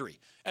ancient history.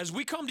 As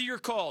we come to your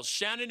calls,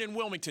 Shannon in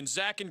Wilmington,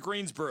 Zach in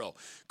Greensboro,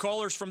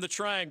 callers from the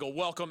Triangle,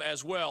 welcome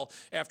as well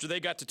after they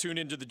got to tune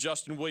into the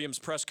Justin Williams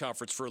press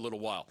conference for a little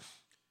while.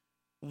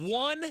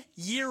 1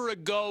 year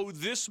ago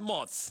this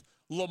month,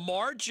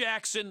 Lamar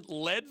Jackson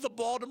led the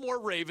Baltimore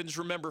Ravens.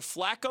 Remember,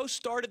 Flacco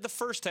started the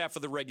first half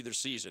of the regular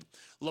season.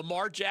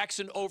 Lamar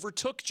Jackson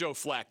overtook Joe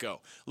Flacco.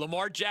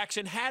 Lamar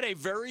Jackson had a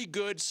very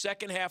good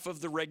second half of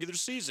the regular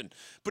season,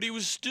 but he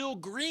was still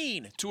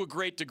green to a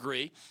great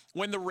degree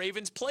when the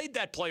Ravens played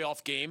that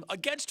playoff game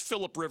against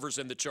Phillip Rivers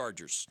and the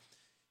Chargers.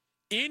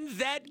 In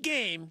that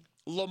game,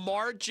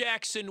 Lamar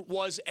Jackson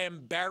was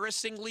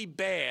embarrassingly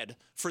bad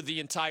for the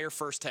entire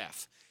first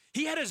half.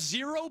 He had a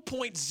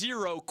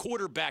 0.0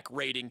 quarterback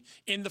rating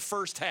in the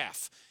first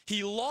half.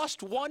 He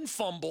lost one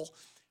fumble,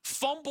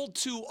 fumbled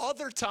 2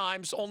 other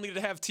times only to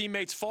have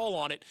teammates fall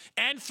on it,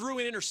 and threw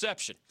an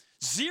interception.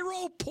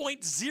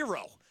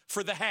 0.0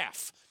 for the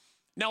half.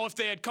 Now, if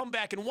they had come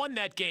back and won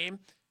that game,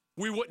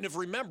 we wouldn't have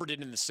remembered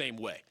it in the same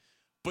way.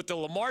 But the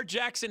Lamar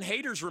Jackson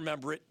haters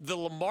remember it. The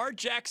Lamar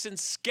Jackson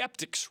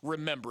skeptics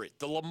remember it.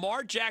 The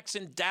Lamar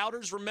Jackson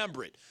doubters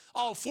remember it.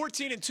 Oh,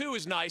 14-2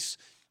 is nice,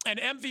 and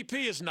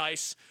MVP is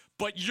nice,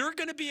 but you're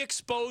going to be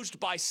exposed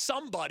by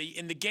somebody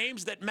in the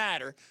games that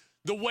matter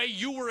the way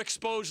you were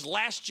exposed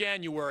last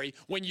January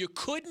when you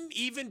couldn't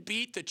even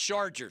beat the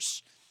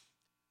Chargers.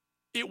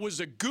 It was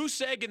a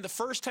goose egg in the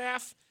first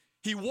half.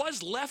 He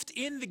was left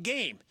in the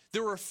game.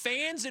 There were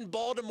fans in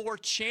Baltimore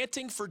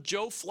chanting for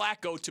Joe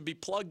Flacco to be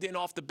plugged in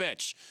off the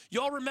bench.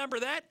 Y'all remember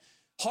that?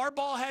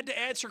 Harbaugh had to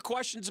answer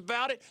questions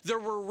about it. There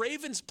were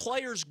Ravens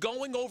players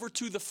going over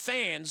to the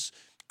fans,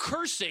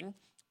 cursing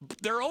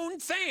their own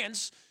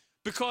fans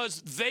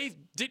because they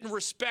didn't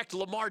respect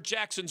Lamar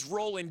Jackson's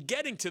role in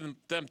getting to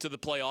them to the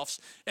playoffs,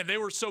 and they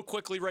were so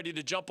quickly ready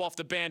to jump off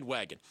the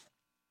bandwagon.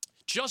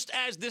 Just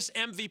as this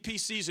MVP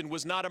season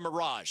was not a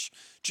mirage,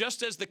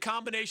 just as the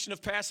combination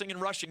of passing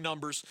and rushing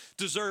numbers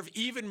deserve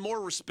even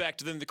more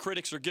respect than the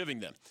critics are giving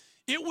them,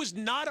 it was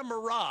not a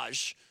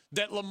mirage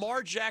that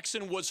Lamar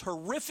Jackson was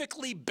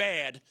horrifically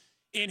bad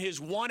in his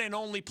one and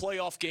only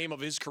playoff game of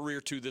his career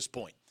to this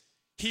point.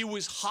 He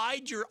was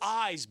hide your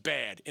eyes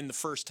bad in the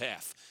first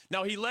half.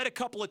 Now, he led a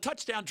couple of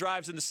touchdown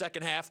drives in the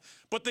second half,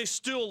 but they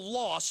still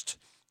lost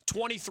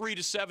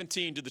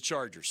 23-17 to the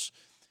Chargers.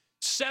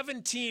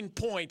 17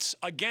 points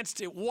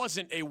against it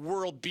wasn't a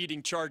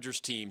world-beating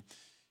Chargers team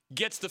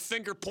gets the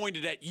finger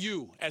pointed at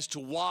you as to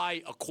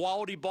why a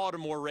quality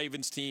Baltimore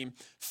Ravens team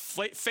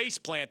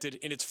face-planted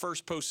in its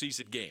first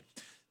postseason game.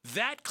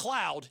 That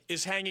cloud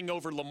is hanging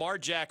over Lamar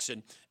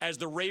Jackson as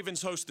the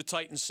Ravens host the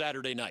Titans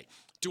Saturday night.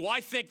 Do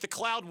I think the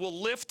cloud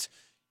will lift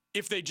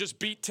if they just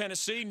beat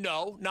Tennessee?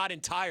 No, not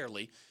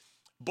entirely.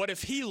 But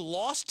if he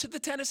lost to the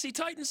Tennessee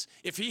Titans,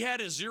 if he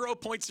had a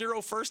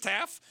 0.0 first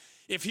half,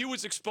 if he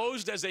was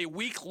exposed as a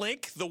weak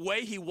link the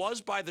way he was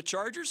by the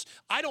Chargers,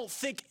 I don't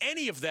think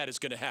any of that is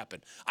going to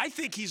happen. I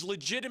think he's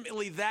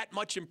legitimately that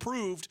much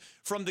improved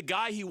from the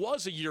guy he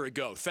was a year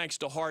ago, thanks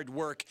to hard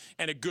work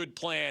and a good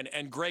plan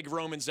and Greg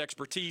Roman's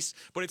expertise.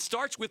 But it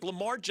starts with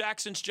Lamar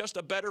Jackson's just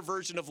a better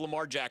version of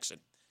Lamar Jackson.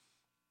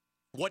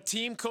 What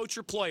team, coach,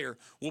 or player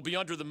will be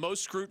under the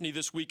most scrutiny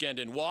this weekend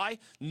and why?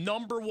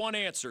 Number one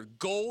answer,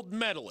 gold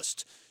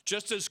medalist.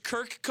 Just as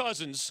Kirk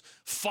Cousins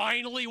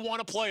finally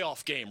won a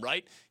playoff game,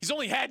 right? He's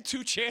only had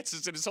 2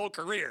 chances in his whole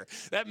career.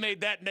 That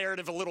made that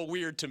narrative a little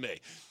weird to me.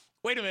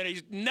 Wait a minute,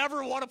 he's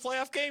never won a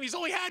playoff game? He's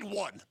only had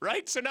one,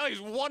 right? So now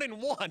he's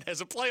 1-1 as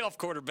a playoff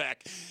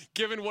quarterback,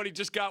 given what he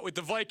just got with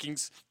the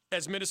Vikings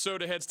as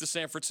Minnesota heads to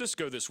San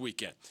Francisco this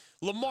weekend.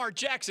 Lamar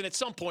Jackson, at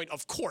some point,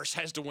 of course,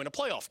 has to win a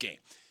playoff game.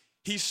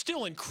 He's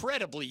still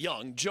incredibly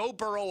young. Joe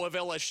Burrow of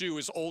LSU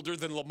is older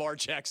than Lamar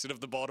Jackson of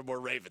the Baltimore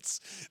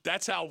Ravens.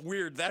 That's how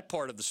weird that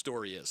part of the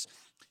story is.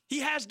 He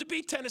has to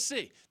beat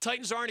Tennessee.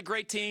 Titans aren't a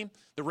great team.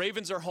 The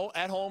Ravens are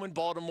at home in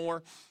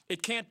Baltimore.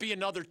 It can't be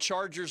another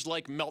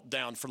Chargers-like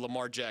meltdown for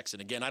Lamar Jackson.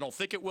 Again, I don't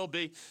think it will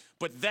be,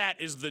 but that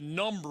is the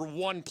number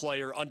one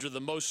player under the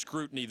most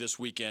scrutiny this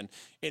weekend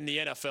in the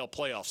NFL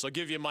playoffs. I'll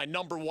give you my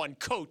number one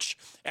coach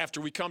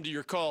after we come to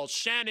your calls.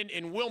 Shannon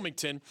in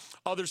Wilmington.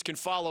 Others can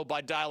follow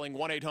by dialing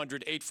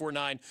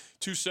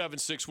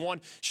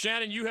 1-800-849-2761.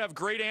 Shannon, you have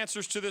great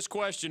answers to this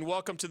question.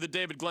 Welcome to the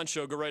David Glenn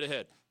Show. Go right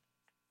ahead.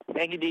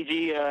 Thank you,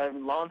 DG.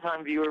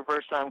 Long-time viewer,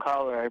 first-time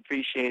caller. I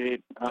appreciate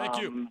it. Thank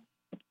you.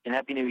 And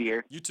Happy New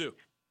Year. You too.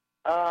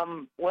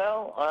 We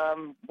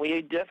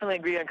definitely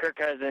agree on Kirk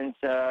Cousins.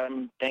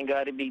 Thank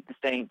God he beat the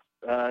Saints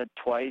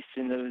twice.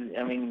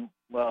 The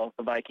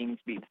Vikings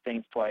beat the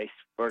Saints twice,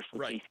 first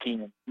with Case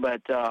Keenum.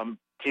 But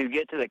to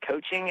get to the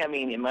coaching,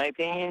 in my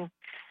opinion,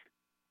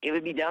 it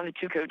would be down to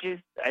two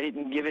coaches. I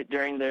didn't give it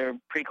during the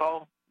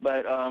pre-call,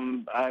 but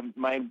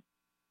my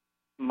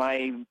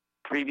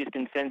previous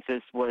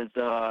consensus was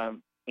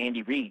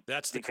Andy Reid.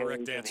 That's the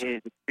correct answer.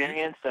 His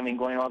experience,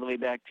 going all the way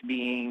back to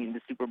being in the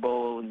Super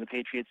Bowl and the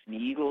Patriots and the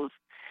Eagles,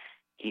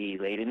 he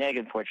laid an egg,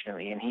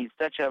 unfortunately. And he's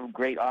such a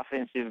great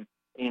offensive,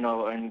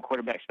 and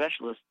quarterback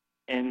specialist.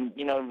 And,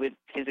 with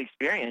his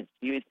experience,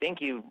 you would think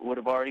he would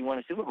have already won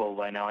a Super Bowl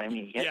by now.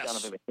 He had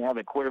to have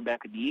a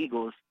quarterback with the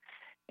Eagles.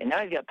 And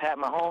now he's got Pat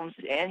Mahomes,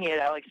 and he had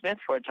Alex Smith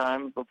for a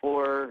time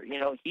before,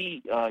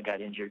 he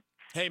got injured.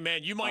 Hey,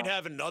 man, you might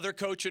have another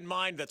coach in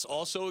mind that's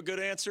also a good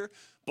answer,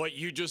 but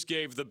you just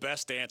gave the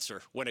best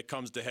answer when it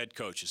comes to head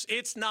coaches.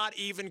 It's not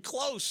even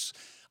close.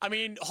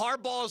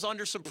 Harbaugh is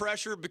under some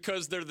pressure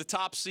because they're the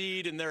top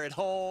seed and they're at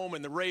home,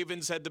 and the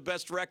Ravens had the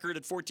best record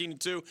at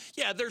 14-2.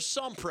 Yeah, there's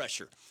some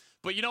pressure.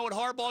 But you know what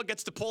Harbaugh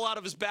gets to pull out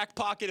of his back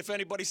pocket if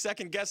anybody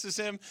second-guesses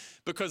him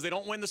because they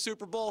don't win the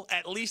Super Bowl?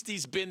 At least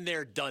he's been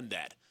there, done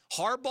that.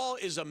 Harbaugh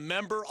is a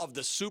member of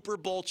the Super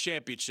Bowl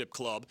Championship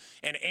Club,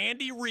 and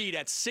Andy Reid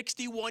at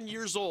 61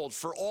 years old,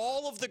 for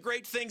all of the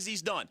great things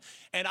he's done,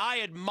 and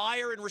I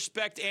admire and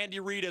respect Andy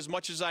Reid as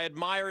much as I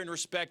admire and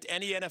respect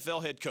any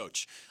NFL head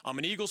coach. I'm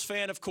an Eagles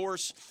fan, of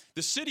course.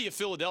 The city of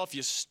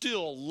Philadelphia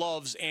still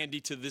loves Andy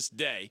to this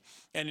day,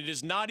 and it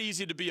is not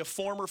easy to be a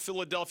former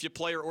Philadelphia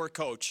player or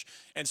coach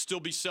and still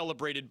be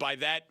celebrated by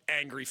that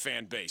angry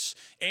fan base.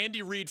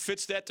 Andy Reid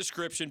fits that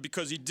description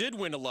because he did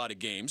win a lot of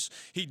games.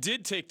 He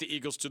did take the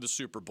Eagles to the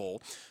Super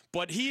Bowl,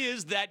 but he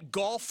is that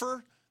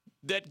golfer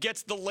that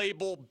gets the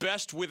label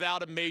best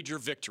without a major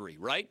victory,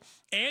 right?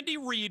 Andy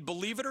Reid,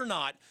 believe it or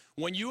not,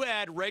 when you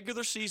add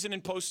regular season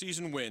and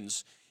postseason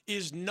wins,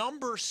 is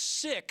number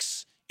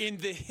 6 in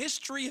the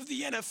history of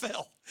the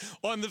NFL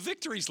on the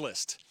victories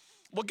list.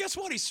 Well, guess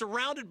what? He's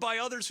surrounded by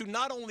others who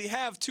not only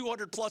have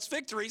 200-plus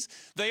victories,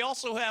 they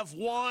also have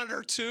 1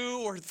 or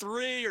 2 or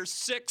 3 or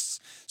 6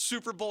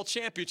 Super Bowl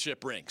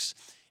championship rings.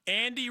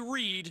 Andy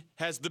Reid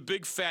has the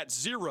big fat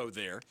 0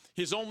 there.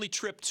 His only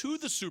trip to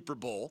the Super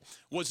Bowl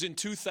was in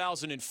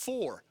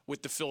 2004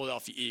 with the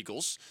Philadelphia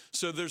Eagles.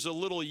 So there's a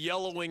little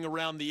yellowing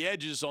around the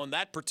edges on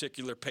that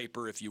particular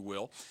paper, if you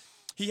will.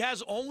 He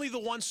has only the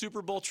 1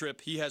 Super Bowl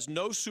trip. He has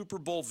no Super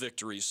Bowl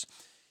victories.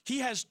 He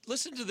has,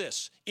 listen to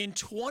this, in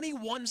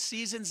 21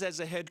 seasons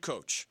as a head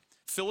coach,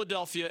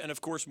 Philadelphia and,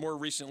 of course, more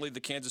recently, the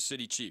Kansas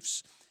City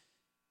Chiefs,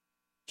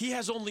 he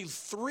has only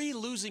 3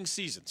 losing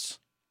seasons.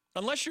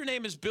 Unless your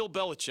name is Bill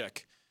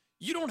Belichick,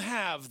 you don't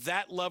have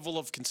that level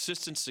of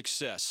consistent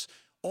success.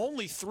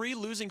 Only 3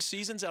 losing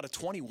seasons out of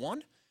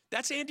 21?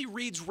 That's Andy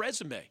Reid's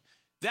resume.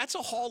 That's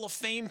a Hall of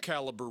Fame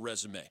caliber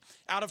resume.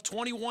 Out of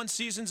 21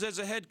 seasons as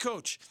a head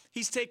coach,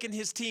 he's taken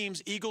his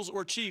teams, Eagles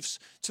or Chiefs,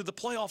 to the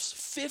playoffs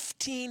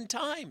 15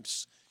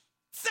 times.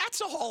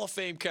 That's a Hall of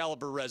Fame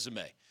caliber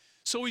resume.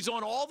 So he's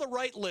on all the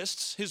right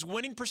lists. His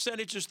winning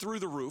percentage is through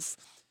the roof.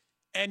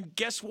 And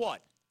guess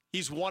what?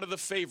 He's one of the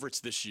favorites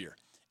this year.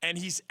 And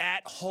he's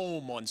at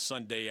home on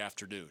Sunday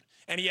afternoon.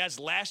 And he has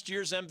last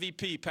year's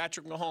MVP,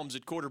 Patrick Mahomes,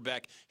 at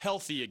quarterback,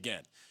 healthy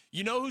again.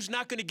 You know who's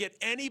not going to get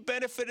any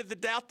benefit of the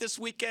doubt this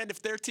weekend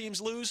if their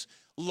teams lose?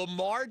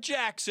 Lamar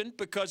Jackson,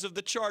 because of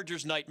the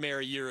Chargers nightmare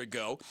a year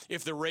ago,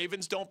 if the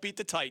Ravens don't beat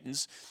the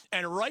Titans.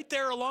 And right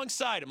there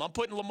alongside him, I'm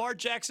putting Lamar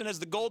Jackson as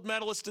the gold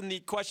medalist in the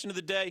question of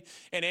the day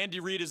and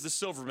Andy Reid as the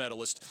silver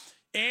medalist.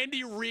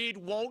 Andy Reid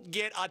won't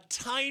get a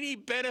tiny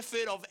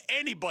benefit of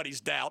anybody's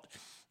doubt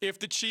if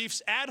the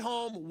Chiefs at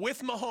home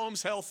with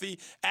Mahomes healthy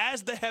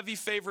as the heavy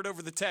favorite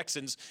over the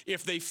Texans,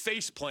 if they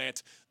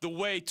faceplant the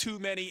way too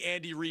many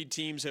Andy Reid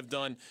teams have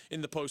done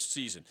in the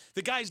postseason.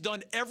 The guy's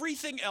done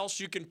everything else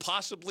you can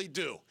possibly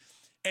do,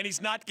 and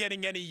he's not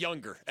getting any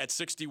younger at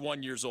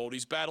 61 years old.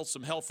 He's battled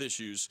some health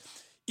issues.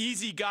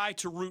 Easy guy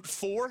to root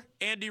for,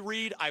 Andy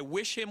Reid. I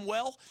wish him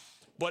well.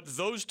 But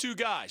those two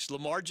guys,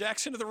 Lamar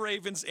Jackson of the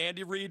Ravens,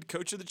 Andy Reid,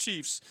 coach of the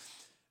Chiefs,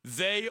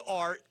 they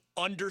are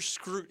under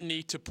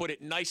scrutiny, to put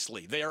it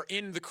nicely. They are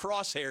in the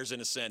crosshairs, in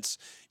a sense,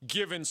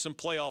 given some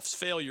playoffs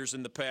failures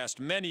in the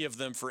past, many of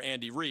them for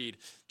Andy Reid,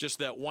 just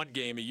that one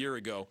game a year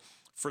ago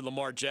for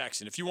Lamar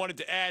Jackson. If you wanted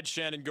to add,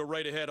 Shannon, go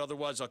right ahead.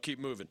 Otherwise, I'll keep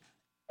moving.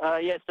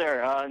 Yes,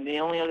 sir. The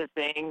only other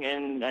thing,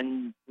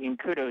 and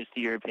kudos to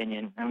your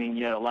opinion. I mean,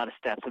 you had a lot of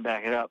stats to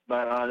back it up,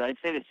 but I'd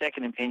say the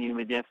second opinion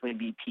would definitely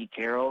be Pete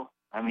Carroll.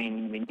 I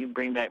mean, when you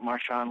bring back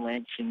Marshawn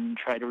Lynch and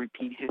try to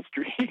repeat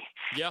history,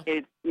 yeah,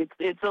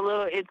 it's a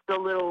little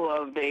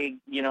vague.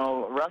 You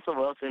know, Russell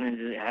Wilson has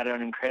had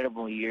an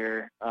incredible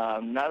year.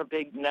 Not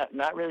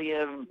really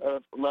a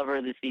lover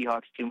of the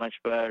Seahawks too much,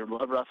 but I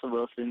love Russell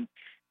Wilson.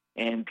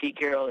 And Pete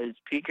Carroll is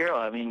Pete Carroll.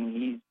 I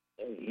mean,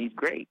 he's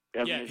great.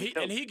 Yeah,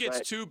 he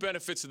gets two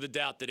benefits of the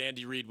doubt that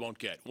Andy Reid won't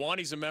get. One,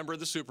 he's a member of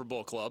the Super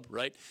Bowl club,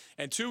 right?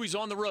 And two, he's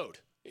on the road.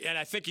 And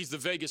I think he's the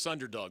Vegas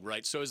underdog,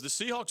 right? So as the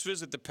Seahawks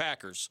visit the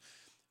Packers,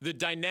 the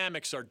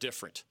dynamics are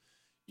different.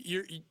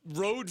 Your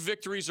road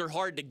victories are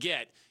hard to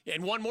get.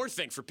 And one more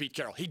thing for Pete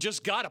Carroll. He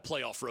just got a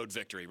playoff road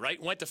victory,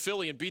 right? Went to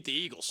Philly and beat the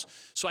Eagles.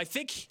 So I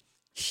think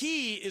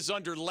he is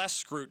under less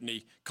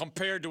scrutiny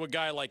compared to a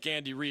guy like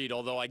Andy Reid,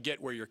 although I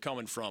get where you're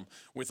coming from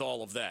with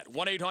all of that.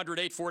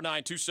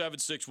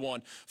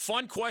 1-800-849-2761.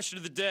 Fun question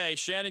of the day.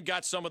 Shannon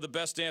got some of the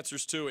best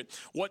answers to it.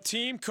 What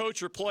team,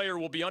 coach, or player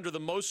will be under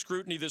the most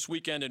scrutiny this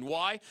weekend and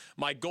why?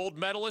 My gold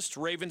medalist,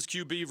 Ravens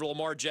QB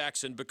Lamar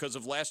Jackson, because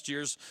of last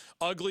year's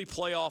ugly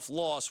playoff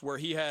loss where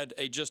he had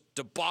a just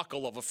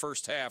debacle of a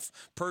first half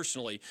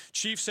personally.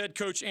 Chiefs head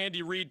coach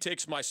Andy Reid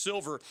takes my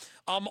silver.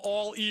 I'm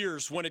all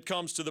ears when it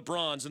comes to the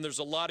bronze, and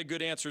there's a lot of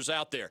good answers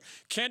out there.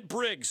 Kent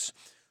Briggs,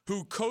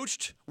 who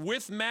coached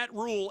with Matt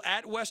Rule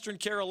at Western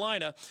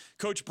Carolina.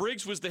 Coach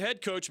Briggs was the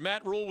head coach.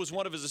 Matt Rule was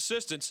one of his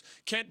assistants.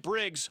 Kent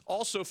Briggs,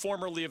 also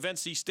formerly of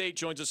NC State,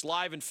 joins us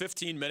live in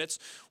 15 minutes.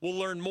 We'll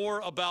learn more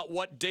about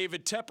what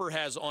David Tepper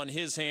has on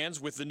his hands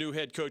with the new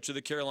head coach of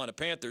the Carolina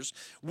Panthers.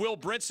 Will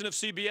Brinson of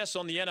CBS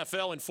on the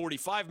NFL in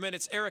 45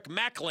 minutes. Eric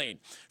McLean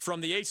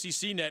from the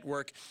ACC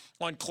Network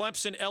on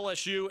Clemson,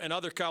 LSU, and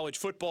other college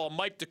football.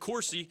 Mike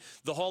DeCourcy,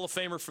 the Hall of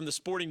Famer from the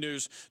Sporting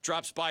News,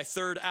 drops by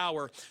third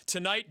hour.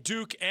 Tonight,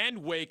 Duke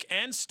and Wake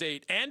and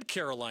State and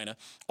Carolina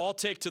all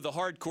take to the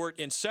hard court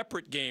in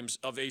separate games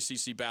of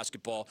ACC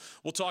basketball.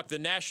 We'll talk the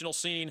national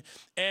scene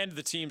and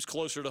the teams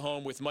closer to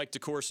home with Mike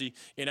DeCourcy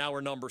in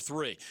hour number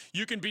 3.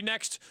 You can be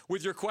next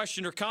with your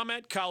question or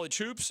comment. College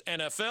hoops,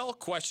 NFL,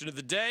 question of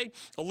the day,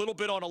 a little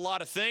bit on a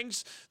lot of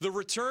things. The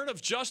return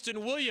of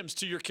Justin Williams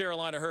to your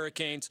Carolina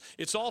Hurricanes.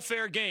 It's all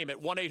fair game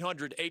at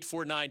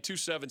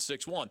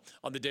 1-800-849-2761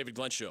 on The David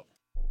Glenn Show.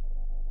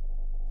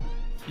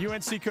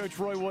 UNC coach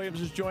Roy Williams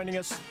is joining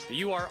us.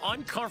 You are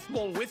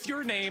uncomfortable with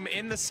your name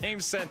in the same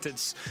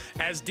sentence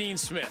as Dean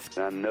Smith.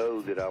 I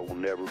know that I will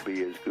never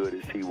be as good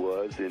as he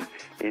was in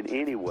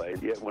any way.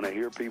 Yet when I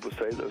hear people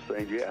say those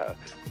things, yeah,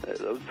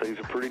 those things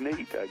are pretty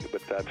neat.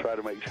 But I try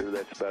to make sure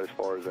that's about as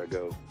far as I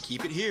go.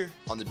 Keep it here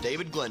on The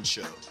David Glenn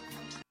Show.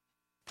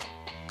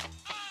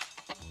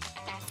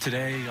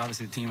 Today,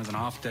 obviously, the team is an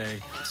off day,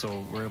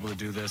 so we're able to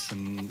do this,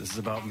 and this is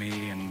about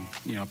me, and,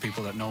 you know,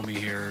 people that know me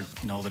here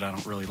know that I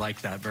don't really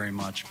like that very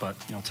much, but,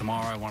 you know,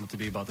 tomorrow I want it to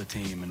be about the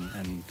team,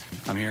 and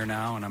I'm here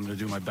now, and I'm going to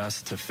do my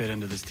best to fit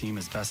into this team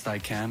as best I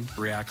can,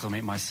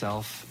 reacclimate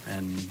myself,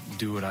 and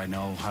do what I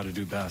know how to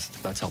do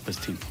best. That's help this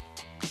team.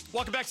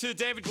 Welcome back to the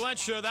David Glenn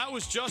Show. That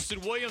was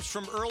Justin Williams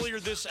from earlier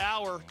this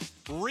hour,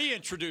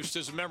 reintroduced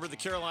as a member of the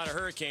Carolina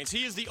Hurricanes.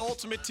 He is the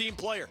ultimate team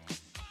player.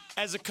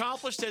 As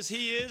accomplished as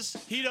he is,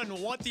 he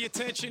doesn't want the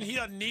attention. He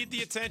doesn't need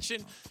the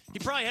attention. He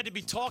probably had to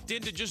be talked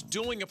into just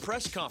doing a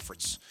press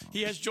conference.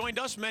 He has joined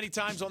us many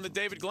times on the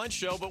David Glenn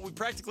Show, but we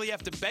practically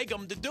have to beg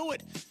him to do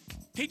it.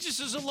 He just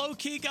is a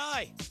low-key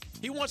guy.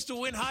 He wants to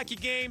win hockey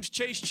games,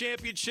 chase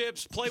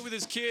championships, play with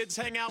his kids,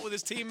 hang out with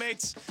his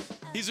teammates.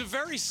 He's a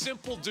very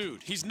simple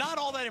dude. He's not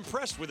all that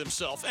impressed with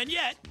himself, and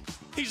yet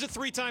he's a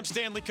 3-time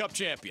Stanley Cup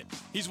champion.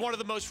 He's one of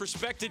the most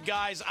respected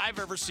guys I've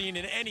ever seen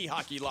in any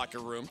hockey locker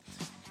room.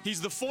 He's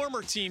the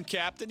former team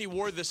captain. He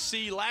wore the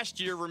C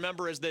last year,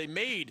 remember, as the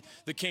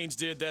Canes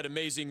did that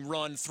amazing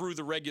run through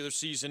the regular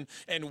season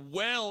and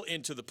well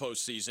into the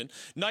postseason.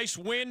 Nice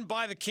win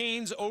by the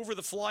Canes over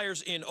the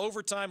Flyers in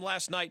overtime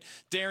last night.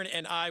 Darren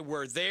and I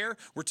were there.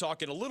 We're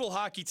talking a little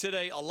hockey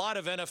today, a lot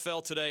of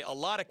NFL today, a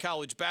lot of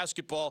college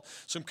basketball,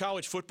 some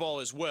college football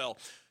as well.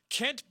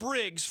 Kent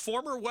Briggs,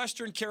 former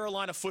Western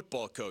Carolina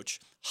football coach,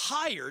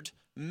 hired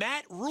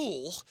Matt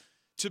Rule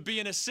to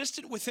be an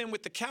assistant with him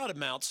with the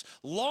Catamounts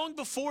long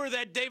before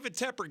that David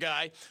Tepper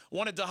guy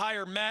wanted to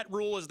hire Matt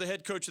Rule as the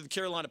head coach of the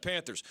Carolina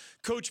Panthers.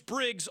 Coach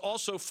Briggs,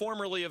 also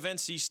formerly of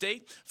NC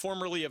State,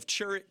 formerly of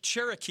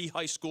Cherokee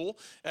High School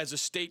as a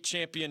state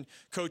champion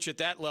coach at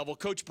that level.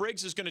 Coach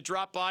Briggs is going to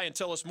drop by and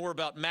tell us more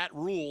about Matt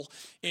Rule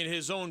in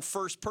his own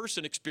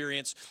first-person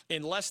experience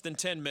in less than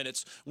 10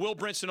 minutes. Will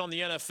Brinson on the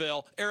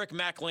NFL, Eric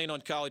McLean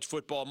on college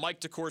football, Mike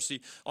DeCourcy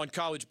on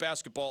college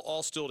basketball,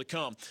 all still to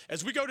come.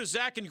 As we go to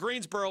Zach in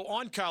Greensboro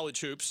on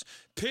college hoops.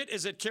 Pitt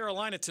is at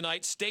Carolina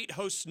tonight. State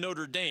hosts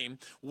Notre Dame.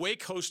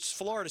 Wake hosts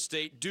Florida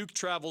State. Duke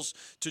travels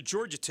to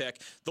Georgia Tech.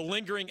 The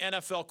lingering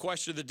NFL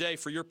question of the day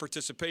for your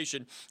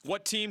participation: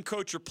 what team,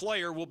 coach, or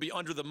player will be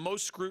under the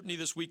most scrutiny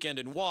this weekend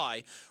and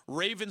why?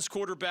 Ravens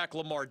quarterback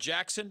Lamar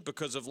Jackson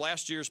because of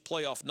last year's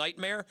playoff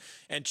nightmare,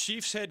 and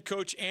Chiefs head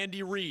coach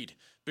Andy Reid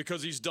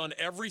because he's done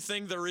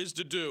everything there is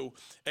to do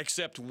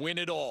except win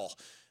it all.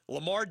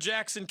 Lamar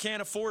Jackson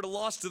can't afford a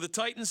loss to the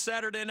Titans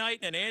Saturday night,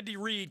 and Andy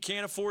Reid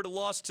can't afford a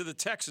loss to the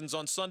Texans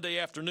on Sunday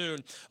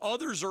afternoon.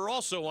 Others are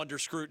also under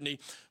scrutiny,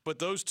 but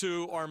those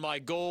two are my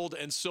gold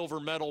and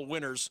silver medal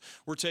winners.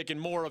 We're taking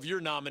more of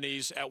your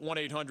nominees at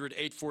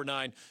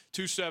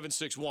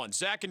 1-800-849-2761.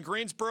 Zach in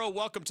Greensboro,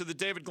 welcome to the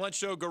David Glenn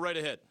Show. Go right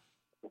ahead.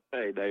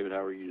 Hey, David,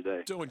 how are you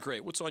today? Doing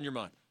great. What's on your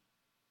mind?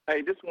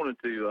 Hey, just wanted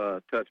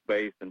to touch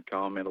base and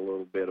comment a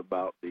little bit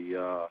about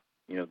the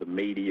the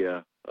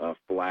media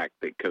flack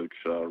that Coach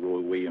Roy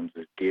Williams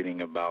is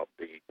getting about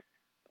the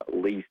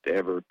least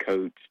ever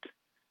coached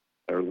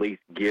or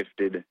least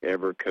gifted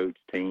ever coached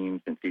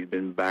team since he's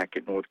been back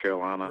at North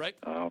Carolina. Right.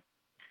 I've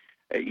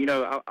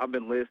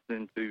been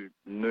listening to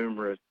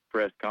numerous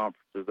press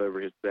conferences over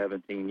his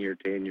 17-year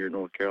tenure at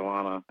North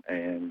Carolina,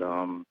 and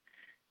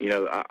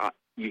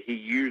he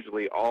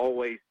usually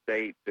always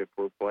states if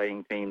we're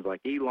playing teams like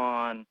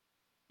Elon,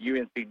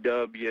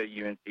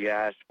 UNCW, UNC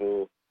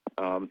Asheville,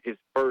 his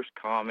first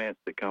comments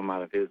that come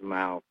out of his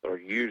mouth are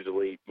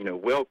usually,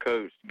 well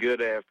coached,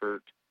 good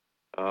effort,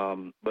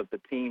 but the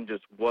team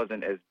just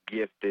wasn't as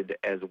gifted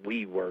as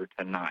we were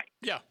tonight.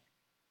 Yeah.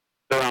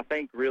 So I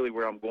think really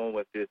where I'm going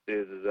with this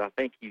is I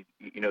think he's,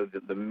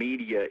 the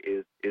media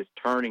is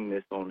turning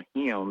this on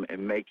him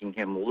and making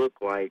him look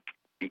like,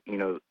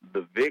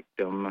 the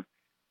victim.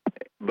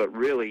 But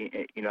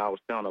really, I was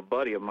telling a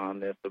buddy of mine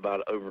this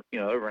about over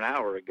an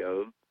hour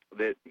ago,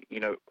 that,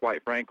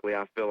 quite frankly,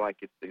 I feel like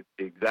it's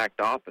the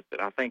exact opposite.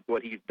 I think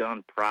what he's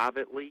done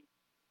privately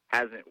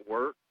hasn't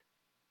worked,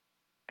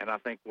 and I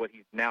think what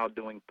he's now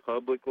doing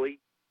publicly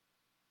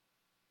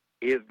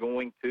is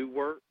going to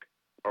work.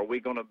 Are we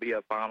going to be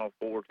a Final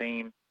Four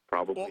team?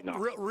 Probably not.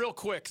 Real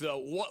quick,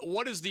 though,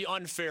 what is the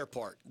unfair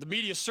part? The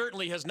media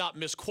certainly has not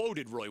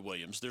misquoted Roy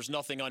Williams. There's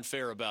nothing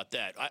unfair about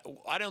that.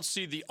 I don't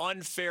see the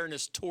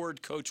unfairness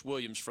toward Coach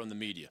Williams from the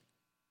media.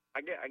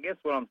 I guess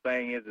what I'm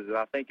saying is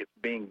I think it's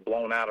being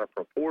blown out of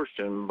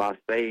proportion by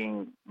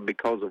saying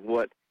because of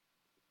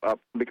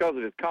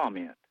his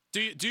comment.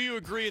 Do you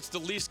agree it's the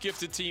least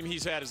gifted team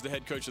he's had as the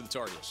head coach of the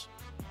Tar Heels?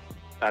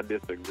 I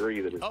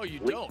disagree that it's Oh, you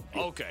don't?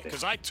 Okay,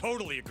 because I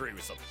totally agree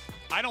with him.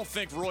 I don't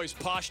think Roy's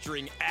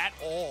posturing at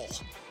all.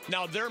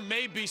 Now, there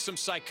may be some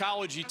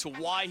psychology to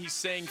why he's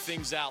saying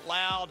things out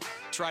loud,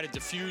 try to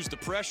diffuse the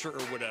pressure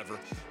or whatever,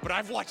 but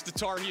I've watched the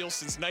Tar Heels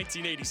since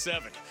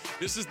 1987.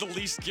 This is the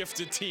least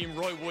gifted team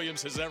Roy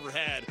Williams has ever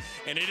had,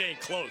 and it ain't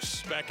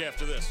close. Back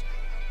after this.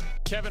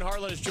 Kevin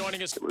Harlan is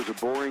joining us. It was a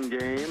boring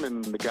game,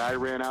 and the guy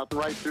ran out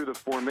right through the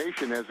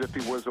formation as if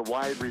he was a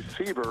wide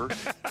receiver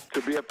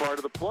to be a part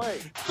of the play.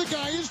 The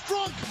guy is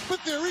drunk, but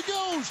there he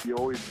goes. You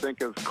always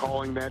think of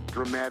calling that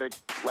dramatic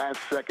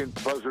last-second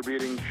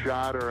buzzer-beating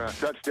shot or a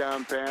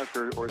touchdown pass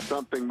or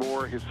something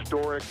more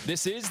historic.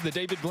 This is The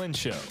David Glenn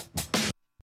Show.